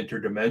to be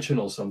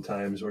interdimensional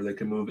sometimes, where they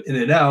can move in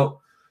and out,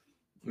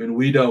 and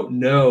we don't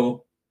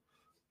know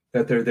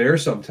that they're there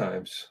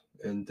sometimes.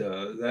 And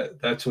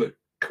that's what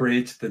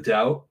creates the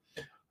doubt.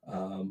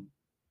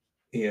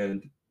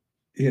 And,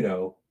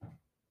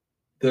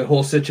 the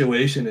whole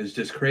situation is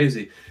just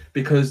crazy,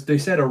 because they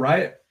said a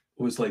riot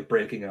was like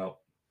breaking out.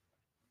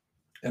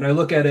 And I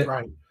look at it,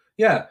 Right.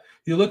 yeah,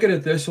 you look at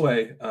it this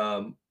way.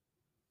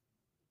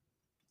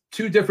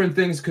 Two different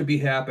things could be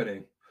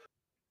happening.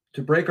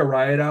 To break a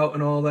riot out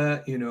and all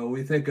that,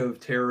 we think of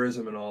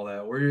terrorism and all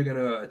that, where you're going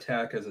to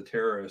attack as a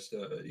terrorist,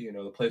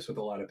 the place with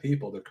a lot of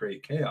people to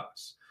create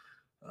chaos.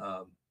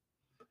 But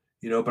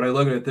I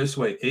look at it this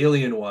way,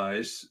 alien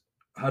wise,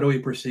 how do we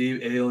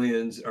perceive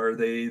aliens? Are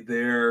they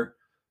there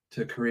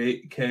to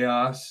create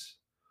chaos,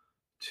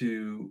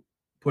 to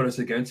put us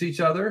against each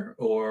other,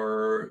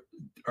 or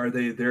are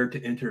they there to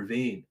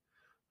intervene?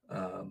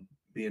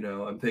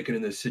 I'm thinking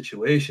in this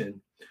situation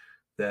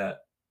that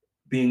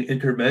being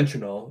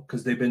interdimensional,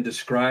 because they've been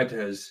described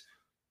as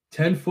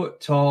 10-foot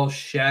tall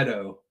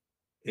shadow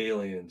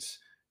aliens.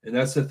 And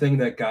that's the thing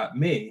that got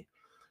me,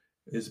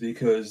 is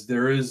because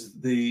there is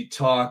the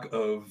talk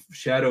of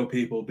shadow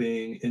people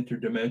being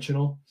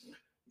interdimensional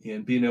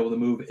and being able to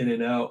move in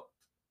and out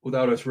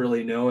without us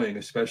really knowing,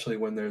 especially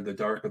when they're the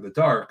dark of the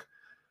dark.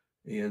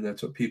 And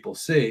that's what people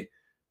see.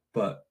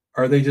 But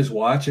are they just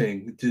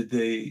watching? Did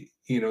they,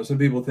 some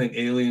people think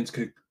aliens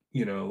could,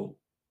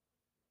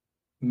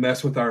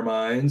 mess with our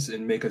minds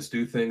and make us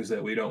do things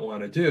that we don't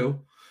want to do.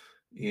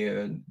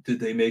 And did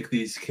they make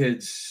these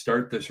kids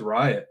start this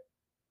riot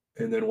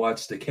and then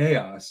watch the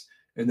chaos?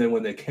 And then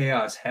when the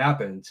chaos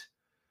happened,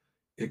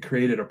 it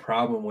created a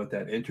problem with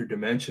that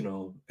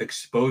interdimensional,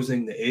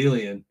 exposing the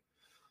alien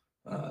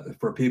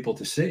for people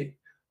to see.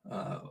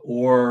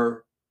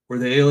 Or were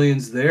the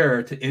aliens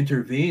there to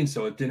intervene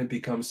so it didn't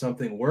become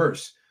something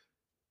worse?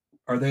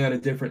 Are they on a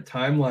different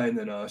timeline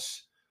than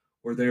us,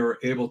 where they were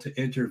able to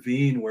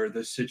intervene where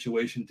the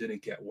situation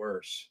didn't get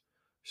worse?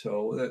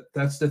 So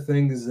that's the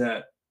things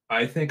that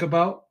I think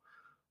about.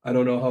 I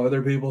don't know how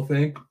other people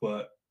think,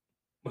 but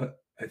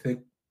I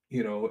think,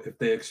 if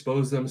they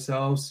expose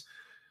themselves,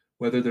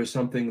 whether there's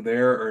something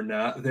there or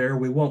not there,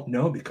 we won't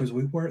know because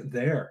we weren't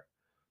there.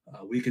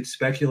 We could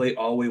speculate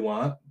all we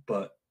want,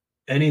 but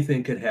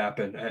anything could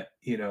happen.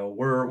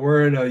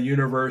 We're in a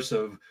universe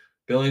of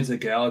billions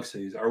of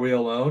galaxies. Are we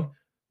alone?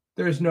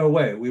 There's no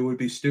way. We would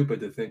be stupid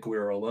to think we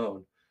were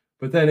alone.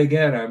 But then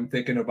again, I'm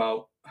thinking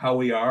about how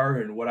we are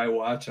and what I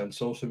watch on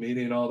social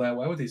media and all that.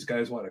 Why would these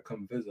guys want to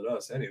come visit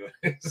us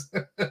anyways?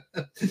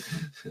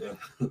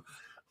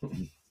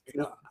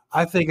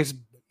 I think it's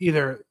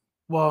either,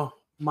 well,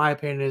 my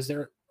opinion is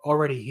they're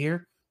already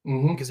here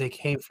because they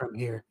came from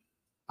here.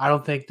 I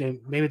don't think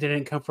maybe they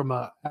didn't come from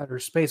outer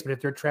space, but if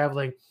they're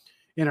traveling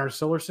in our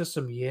solar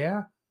system,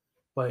 yeah.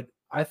 But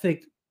I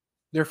think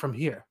they're from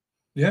here.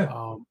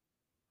 Yeah.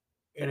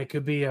 And it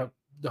could be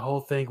the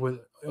whole thing with,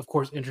 of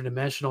course,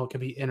 interdimensional. It could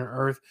be inner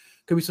Earth.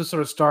 It could be some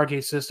sort of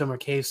Stargate system or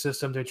cave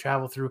system they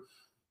travel through.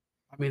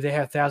 I mean, they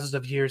have thousands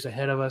of years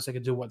ahead of us. They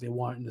can do what they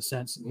want in a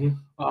sense.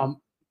 But I'm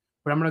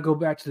going to go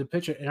back to the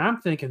picture, and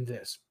I'm thinking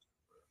this.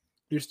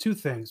 There's two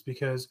things,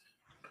 because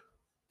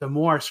the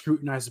more I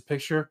scrutinize the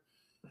picture,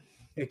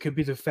 it could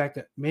be the fact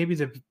that maybe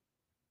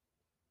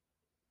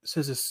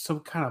since it's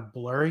some kind of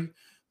blurry,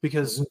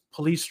 because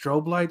police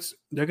strobe lights,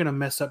 they're going to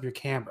mess up your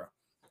camera.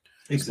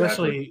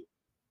 Especially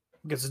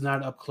because it's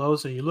not up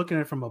close and you're looking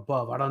at it from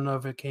above. I don't know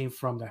if it came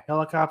from the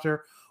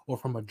helicopter or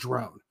from a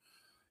drone.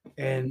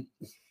 And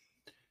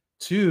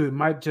two, it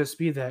might just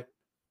be that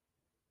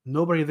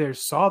nobody there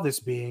saw this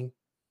being,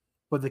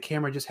 but the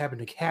camera just happened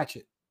to catch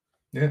it.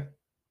 Yeah.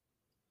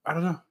 I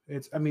don't know.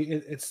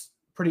 It's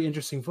pretty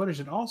interesting footage.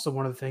 And also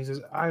one of the things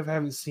is I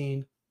haven't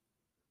seen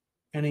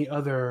any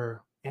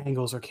other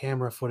angles or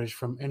camera footage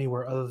from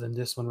anywhere other than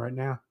this one right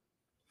now.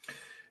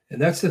 And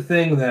that's the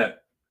thing that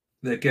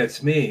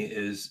gets me,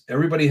 is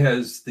everybody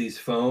has these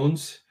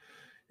phones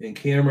and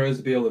cameras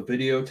to be able to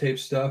videotape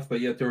stuff,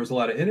 but yet there was a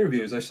lot of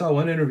interviews. I saw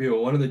one interview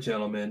with one of the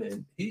gentlemen,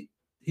 and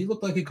he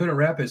looked like he couldn't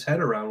wrap his head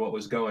around what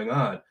was going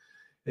on.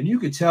 And you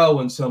could tell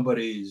when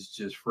somebody's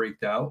just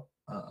freaked out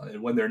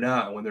and when they're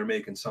not, when they're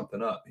making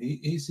something up.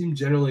 He seemed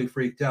generally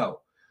freaked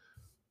out.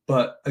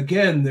 But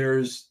again,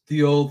 there's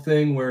the old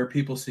thing where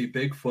people see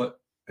Bigfoot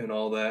and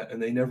all that, and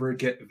they never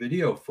get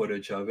video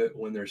footage of it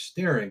when they're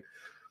staring.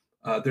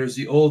 There's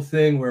the old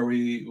thing where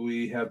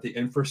we have the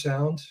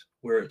infrasound,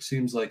 where it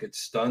seems like it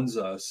stuns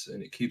us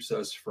and it keeps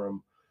us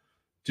from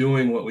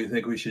doing what we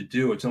think we should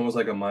do. It's almost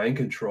like a mind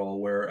control,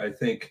 where I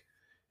think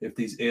if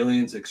these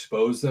aliens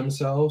expose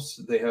themselves,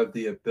 they have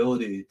the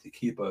ability to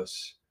keep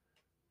us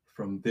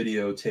from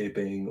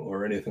videotaping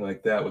or anything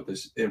like that with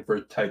this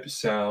infrared type of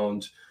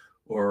sound,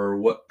 or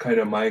what kind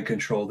of mind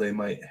control they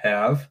might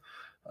have.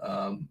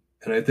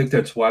 And I think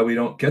that's why we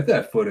don't get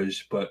that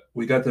footage, but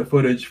we got the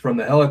footage from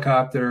the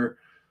helicopter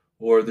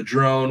or the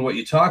drone, what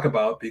you talk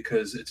about,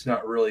 because it's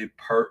not really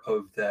part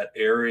of that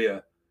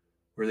area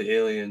where the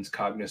alien's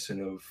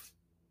cognizant of,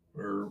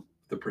 or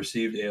the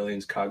perceived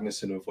alien's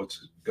cognizant of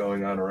what's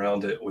going on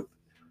around it with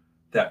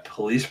that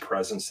police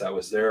presence that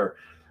was there.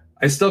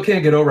 I still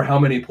can't get over how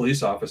many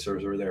police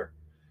officers were there.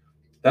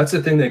 That's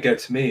the thing that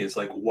gets me, is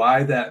like,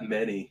 why that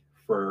many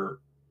for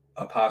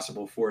a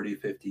possible 40,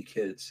 50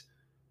 kids?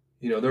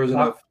 There was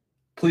enough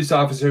police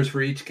officers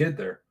for each kid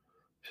there.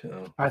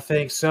 So I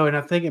think so. And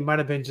I think it might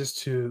have been just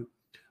to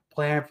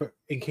plan for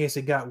in case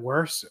it got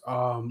worse.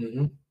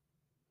 It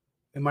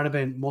might have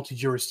been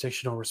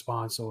multi-jurisdictional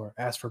response or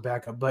ask for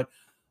backup. But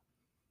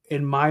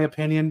in my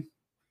opinion,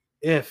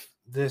 if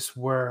this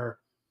were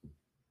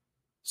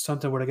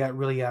something would have got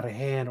really out of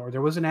hand, or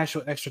there was an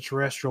actual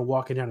extraterrestrial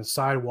walking down a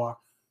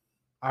sidewalk,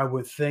 I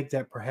would think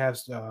that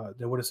perhaps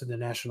they would have sent the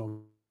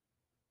National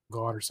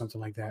Guard or something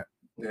like that.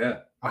 Yeah,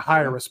 a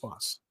higher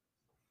response.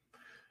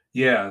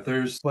 Yeah,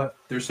 there's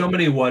so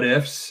many what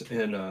ifs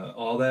and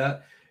all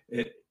that.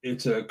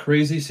 It's a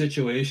crazy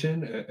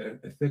situation.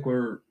 I think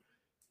we're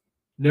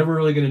never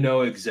really going to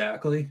know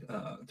exactly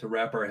to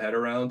wrap our head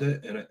around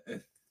it, and I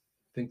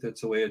think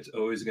that's the way it's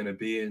always going to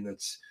be, and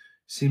that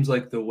seems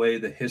like the way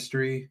the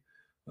history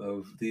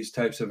of these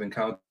types of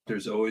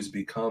encounters always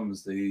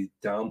becomes. They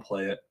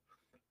downplay it.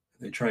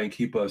 They try and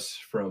keep us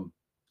from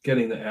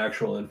getting the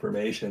actual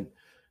information.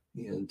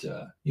 And,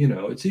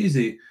 it's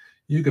easy.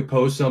 You could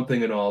post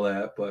something and all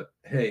that, but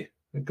hey,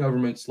 the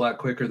government's a lot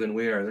quicker than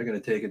we are. They're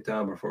going to take it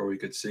down before we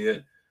could see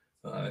it.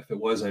 If it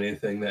was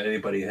anything that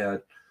anybody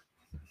had.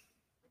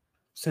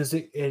 Since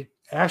it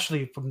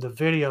actually, from the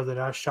video that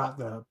I shot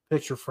the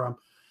picture from,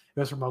 it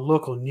was from a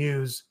local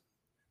news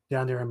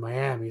down there in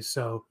Miami.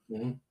 So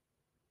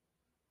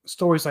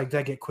stories like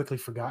that get quickly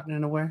forgotten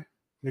in a way.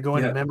 They go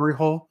in a memory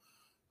hole,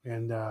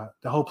 and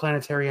the whole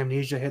planetary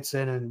amnesia hits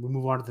in, and we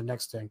move on to the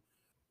next thing.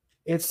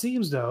 It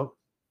seems, though,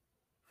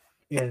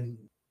 in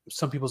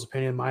some people's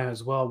opinion, mine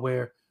as well,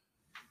 where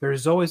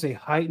there's always a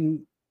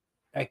heightened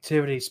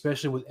activity,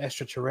 especially with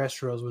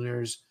extraterrestrials, when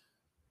there's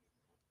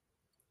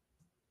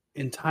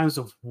in times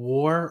of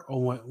war,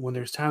 or when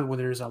there's times when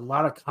there's a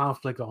lot of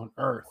conflict on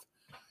Earth.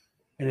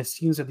 And it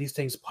seems that these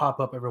things pop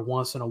up every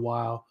once in a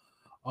while.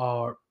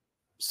 Or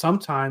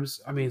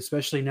sometimes,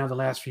 especially now the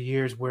last few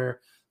years, where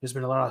there's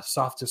been a lot of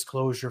soft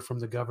disclosure from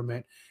the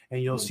government,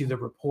 and you'll see the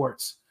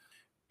reports.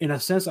 In a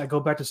sense, I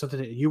go back to something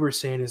that you were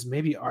saying, is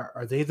maybe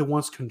are they the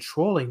ones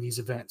controlling these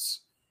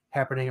events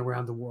happening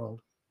around the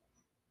world?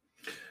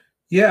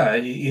 Yeah,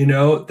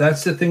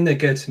 that's the thing that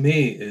gets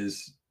me,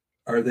 is,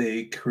 are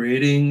they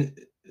creating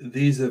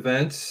these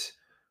events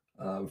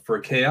for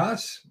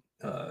chaos,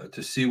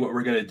 to see what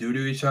we're going to do to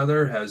each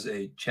other as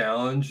a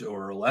challenge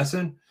or a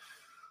lesson?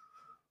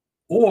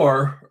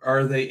 Or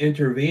are they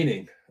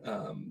intervening?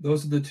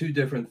 Those are the two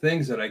different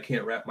things that I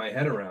can't wrap my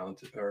head around.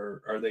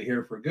 Are they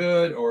here for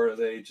good, or are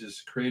they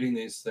just creating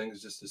these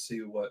things just to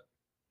see what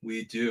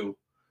we do?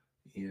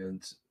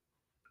 And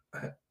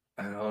I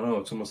don't know.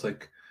 It's almost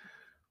like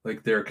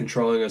they're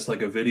controlling us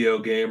like a video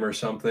game or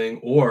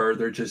something, or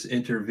they're just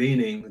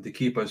intervening to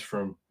keep us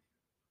from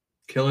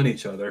killing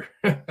each other,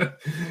 so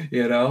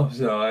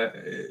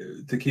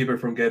to keep it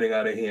from getting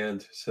out of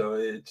hand. So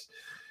it's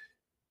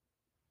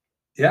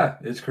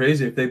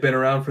crazy. If they've been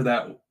around for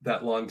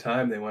that long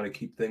time, they want to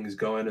keep things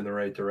going in the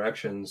right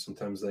direction.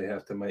 Sometimes they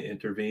might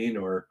intervene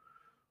or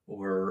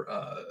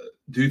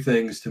do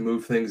things to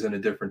move things in a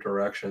different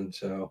direction.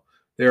 So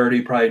they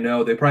already probably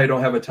know. They probably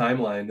don't have a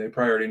timeline. They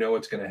probably already know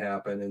what's going to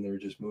happen, and they're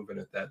just moving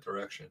it that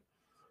direction.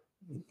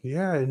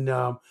 Yeah,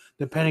 and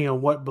depending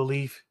on what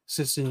belief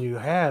system you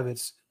have,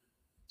 it's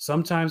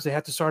sometimes they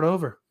have to start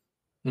over.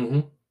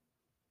 Mm-hmm.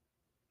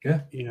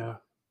 Yeah.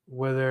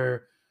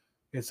 Whether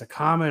it's a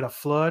comet, a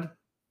flood,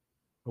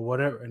 or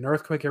whatever, an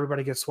earthquake,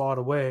 everybody gets swallowed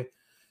away.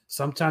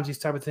 Sometimes these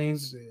type of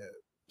things,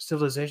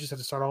 civilizations have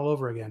to start all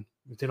over again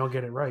if they don't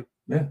get it right.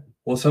 Yeah.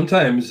 Well,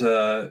 sometimes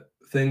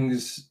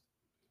things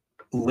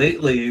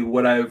lately,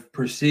 what I've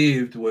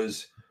perceived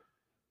was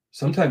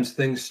sometimes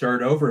things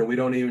start over and we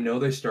don't even know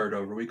they start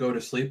over. We go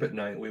to sleep at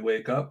night, we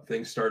wake up,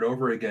 things start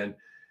over again.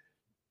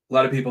 A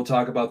lot of people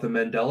talk about the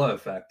Mandela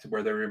effect,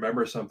 where they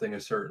remember something a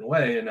certain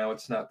way and now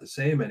it's not the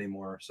same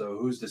anymore. So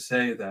who's to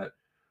say that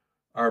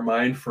our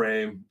mind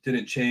frame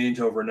didn't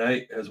change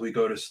overnight as we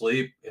go to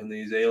sleep, and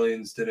these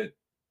aliens didn't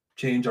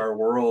change our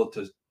world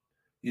to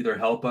either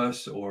help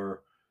us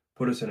or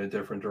put us in a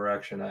different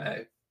direction?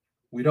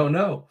 We don't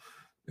know.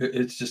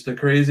 It's just a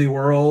crazy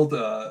world.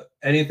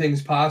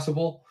 Anything's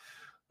possible.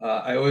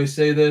 I always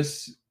say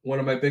this. One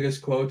of my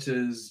biggest quotes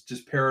is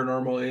just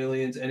paranormal,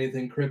 aliens,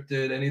 anything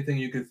cryptid, anything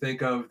you could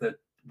think of that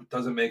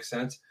doesn't make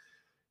sense.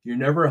 You're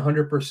never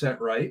 100%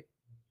 right,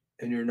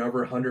 and you're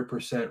never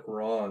 100%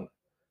 wrong.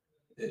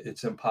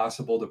 It's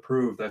impossible to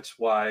prove. That's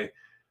why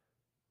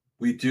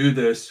we do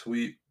this.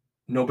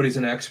 Nobody's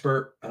an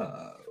expert.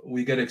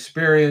 we get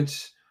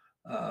experience.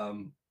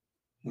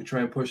 We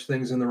try and push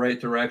things in the right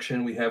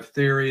direction. We have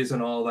theories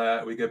and all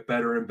that. We get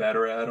better and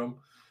better at them,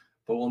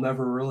 but I don't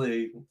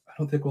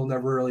think we'll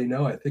never really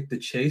know. I think the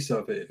chase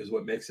of it is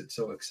what makes it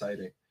so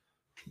exciting.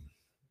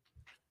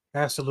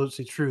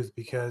 Absolutely truth,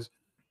 because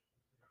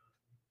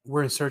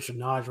we're in search of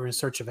knowledge, we're in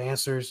search of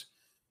answers,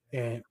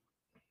 and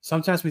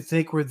sometimes we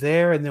think we're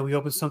there, and then we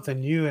open something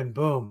new, and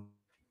boom,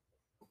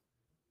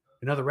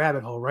 another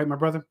rabbit hole, right, my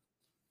brother?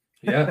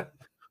 Yeah. The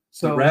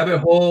So, rabbit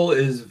hole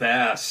is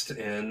vast,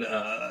 and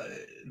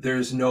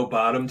there's no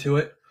bottom to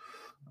it.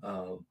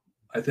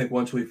 I think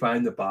once we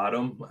find the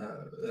bottom,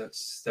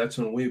 that's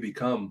when we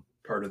become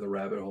part of the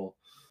rabbit hole.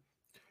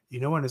 you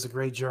know what? It's a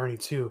great journey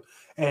too.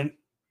 And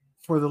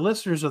for the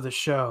listeners of the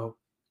show,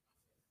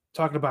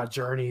 talking about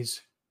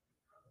journeys,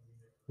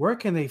 where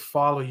can they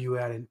follow you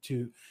at and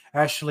to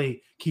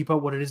actually keep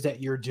up what it is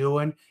that you're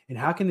doing? And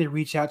how can they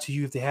reach out to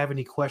you if they have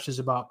any questions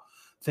about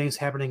things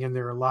happening in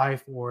their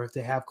life, or if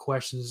they have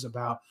questions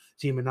about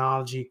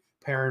demonology,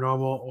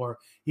 paranormal, or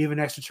even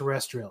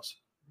extraterrestrials?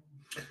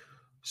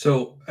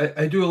 So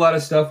I do a lot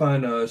of stuff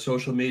on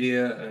social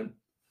media, and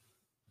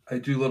I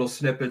do little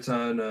snippets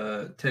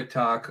on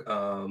TikTok,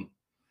 a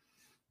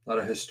lot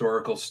of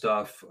historical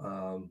stuff.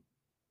 I'm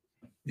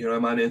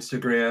on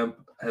Instagram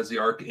as the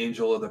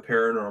Archangel of the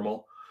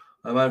Paranormal.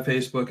 I'm on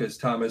Facebook as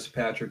Thomas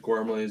Patrick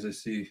Gormley, as I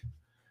see.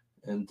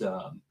 And,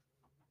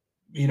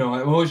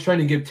 I'm always trying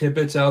to give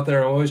tidbits out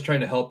there. I'm always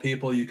trying to help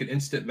people. You can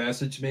instant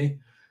message me.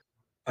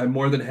 I'm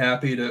more than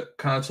happy to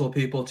consult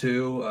people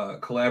too,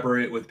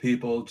 collaborate with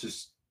people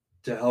just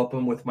to help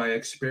them with my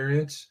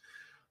experience.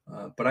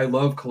 But I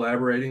love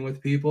collaborating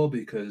with people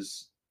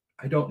because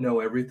I don't know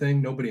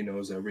everything. Nobody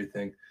knows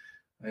everything.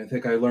 I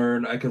think I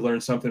could learn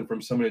something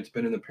from somebody that's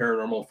been in the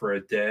paranormal for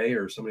a day,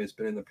 or somebody that's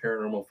been in the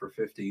paranormal for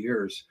 50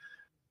 years.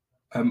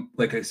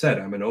 Like I said,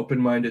 I'm an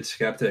open-minded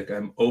skeptic.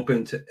 I'm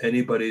open to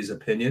anybody's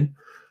opinion.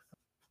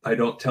 I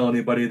don't tell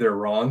anybody they're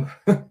wrong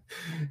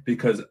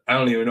because I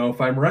don't even know if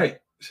I'm right.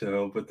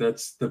 So, but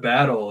that's the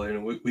battle.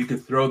 And we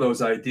could throw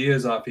those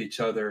ideas off each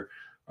other,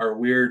 our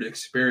weird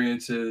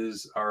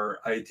experiences, our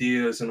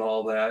ideas and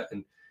all that.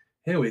 And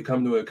hey, we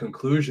come to a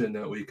conclusion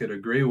that we could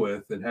agree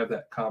with and have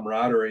that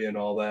camaraderie and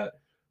all that.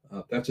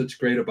 That's what's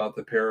great about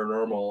the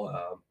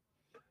paranormal.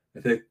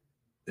 I think,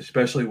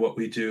 especially what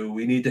we do,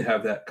 we need to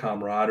have that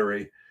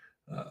camaraderie.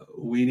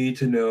 We need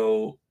to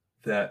know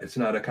that it's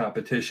not a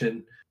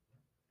competition.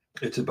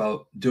 It's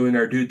about doing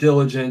our due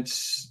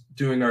diligence,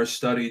 doing our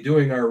study,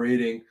 doing our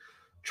reading,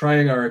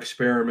 trying our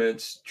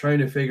experiments, trying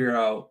to figure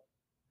out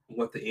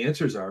what the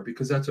answers are,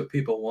 because that's what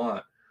people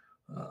want.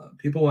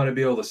 People want to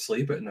be able to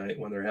sleep at night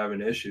when they're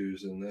having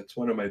issues, and that's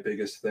one of my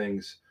biggest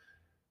things.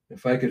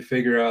 If I could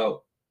figure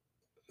out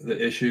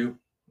the issue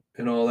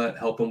and all that,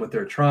 help them with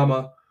their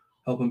trauma,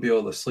 help them be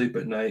able to sleep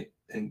at night,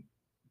 and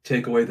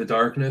take away the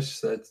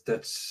darkness,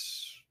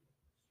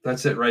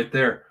 that's it right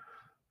there.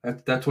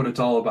 That's what it's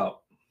all about.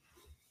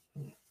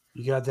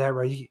 You got that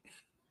right.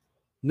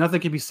 Nothing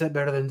can be said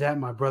better than that,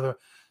 my brother.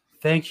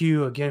 Thank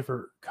you again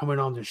for coming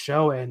on the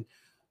show. And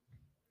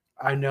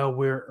I know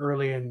we're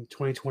early in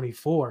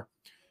 2024.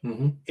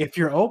 Mm-hmm. If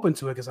you're open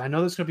to it, because I know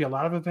there's going to be a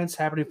lot of events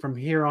happening from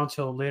here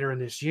until later in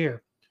this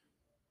year,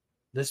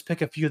 let's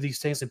pick a few of these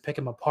things and pick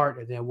them apart,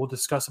 and then we'll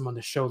discuss them on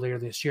the show later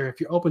this year. If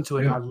you're open to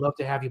it, Yeah. I'd love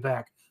to have you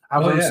back.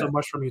 I've learned so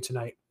much from you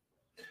tonight.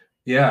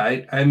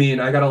 Yeah, I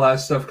mean, I got a lot of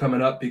stuff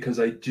coming up because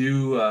I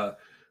do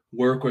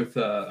work with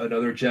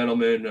another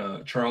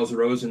gentleman, Charles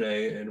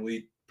Rosenet, and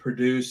we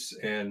produce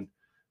and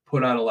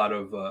put on a lot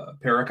of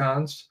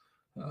Paracons.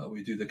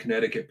 We do the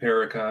Connecticut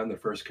Paracon, the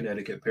first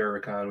Connecticut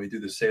Paracon. We do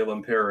the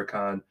Salem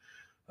Paracon.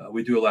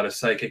 We do a lot of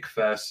psychic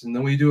fests, and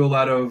then we do a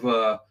lot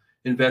of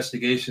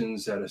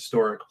investigations at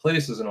historic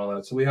places and all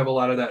that. So we have a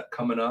lot of that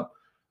coming up.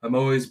 I'm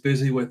always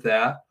busy with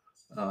that.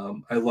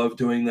 I love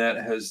doing that.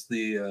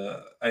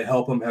 I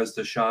help him as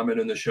the shaman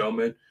and the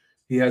showman.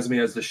 He has me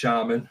as the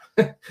shaman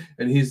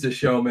and he's the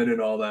showman and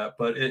all that,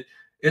 but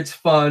it's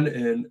fun.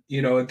 And,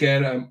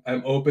 again,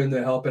 I'm open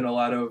to helping a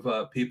lot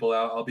of people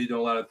out. I'll be doing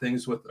a lot of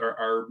things with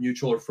our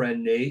mutual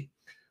friend, Nate.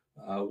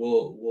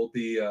 We'll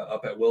be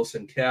up at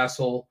Wilson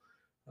Castle.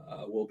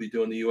 We'll be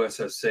doing the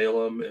USS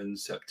Salem in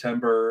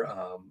September.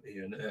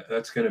 And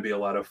that's going to be a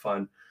lot of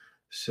fun.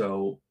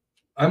 So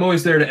I'm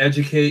always there to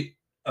educate,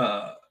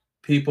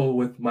 people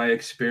with my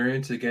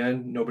experience.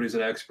 Again, nobody's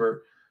an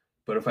expert,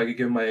 but if I could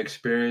give my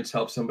experience,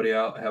 help somebody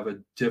out, have a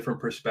different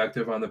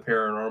perspective on the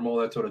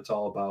paranormal, that's what it's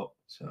all about.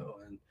 So,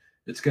 and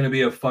it's going to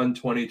be a fun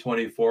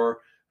 2024,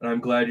 and I'm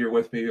glad you're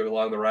with me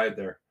along the ride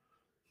there.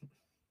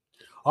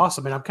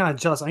 Awesome, and I'm kind of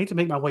jealous. I need to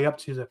make my way up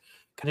to the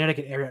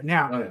Connecticut area.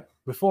 Now,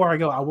 Before I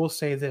go, I will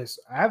say this.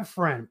 I have a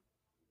friend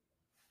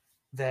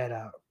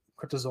that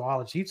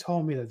cryptozoology, he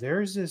told me that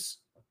there's this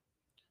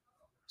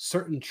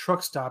certain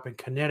truck stop in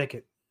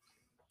Connecticut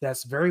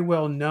that's very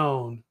well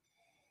known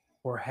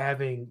for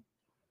having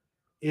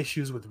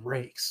issues with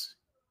rakes.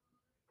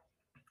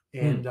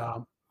 And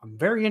I'm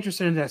very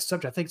interested in that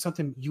subject. I think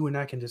something you and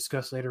I can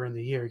discuss later in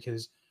the year,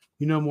 because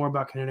you know more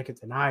about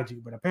Connecticut than I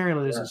do. But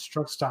apparently there's this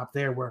truck stop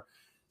there where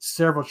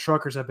several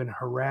truckers have been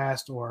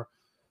harassed or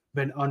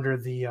been under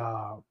the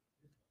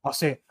I'll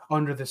say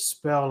under the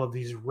spell of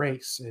these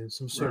rakes and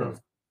some sort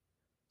of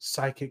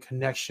psychic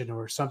connection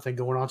or something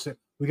going on. So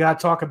we got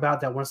to talk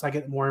about that once I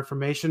get more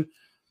information.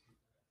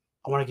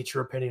 I want to get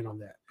your opinion on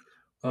that.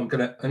 I'm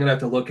gonna have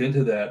to look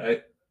into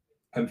that.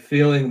 I'm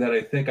feeling that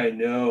I think I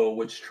know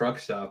which truck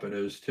stop it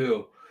is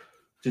too,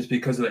 just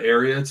because of the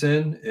area it's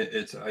in.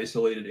 It's an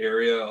isolated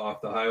area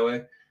off the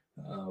highway,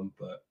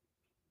 but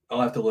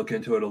I'll have to look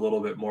into it a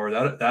little bit more.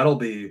 That'll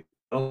be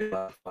a lot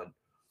of fun.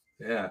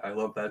 Yeah, I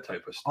love that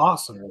type of stuff.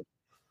 Awesome. Yeah.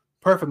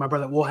 Perfect, my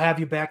brother. We'll have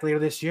you back later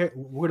this year.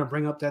 We're going to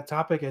bring up that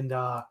topic, and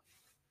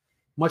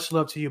much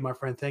love to you, my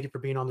friend. Thank you for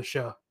being on the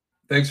show.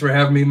 Thanks for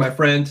having me, my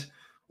friend.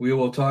 We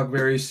will talk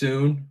very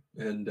soon.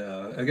 And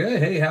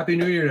again, hey, Happy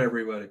New Year to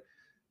everybody.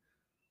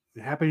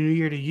 Happy New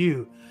Year to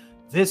you.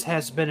 This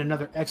has been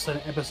another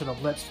excellent episode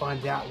of Let's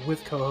Find Out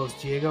with co-host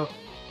Diego.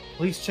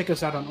 Please check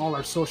us out on all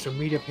our social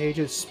media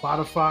pages,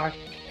 Spotify,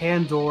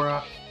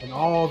 Pandora, and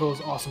all those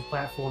awesome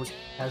platforms,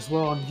 as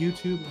well on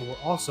YouTube, and we're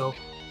also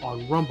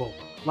on Rumble.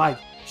 Like,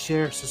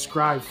 share,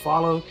 subscribe,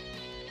 follow.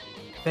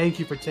 Thank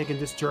you for taking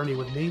this journey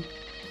with me.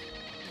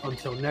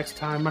 Until next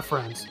time, my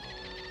friends.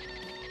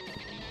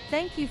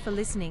 Thank you for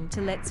listening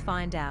to Let's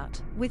Find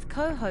Out with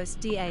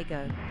co-host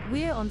Diego.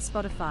 We're on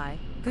Spotify,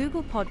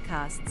 Google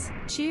Podcasts,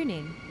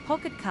 TuneIn,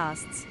 Pocket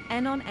Casts,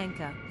 and on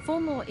Anchor.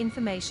 For more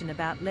information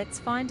about Let's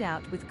Find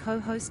Out with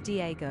co-host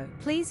Diego,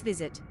 please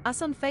visit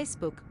us on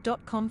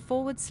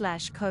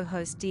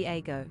Facebook.com/co-host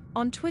Diego,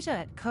 on Twitter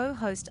at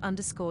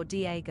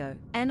co-host_Diego,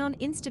 and on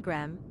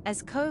Instagram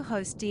as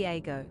co-host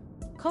Diego.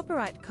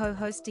 Copyright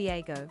co-host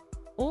Diego.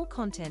 All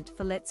content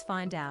for Let's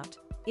Find Out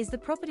is the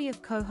property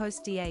of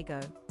co-host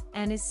Diego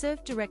and is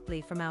served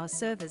directly from our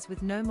servers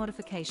with no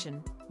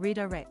modification,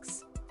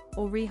 redirects,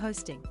 or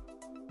rehosting.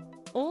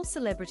 All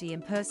celebrity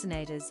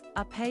impersonators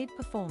are paid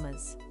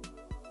performers.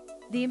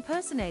 The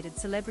impersonated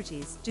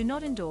celebrities do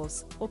not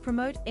endorse or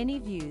promote any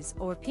views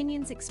or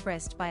opinions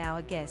expressed by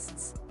our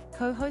guests,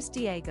 co-host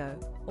Diego,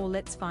 or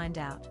Let's Find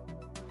Out.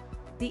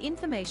 The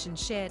information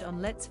shared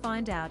on Let's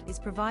Find Out is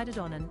provided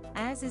on an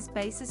as-is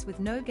basis with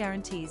no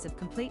guarantees of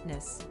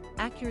completeness,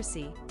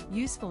 accuracy,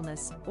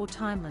 usefulness, or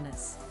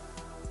timeliness.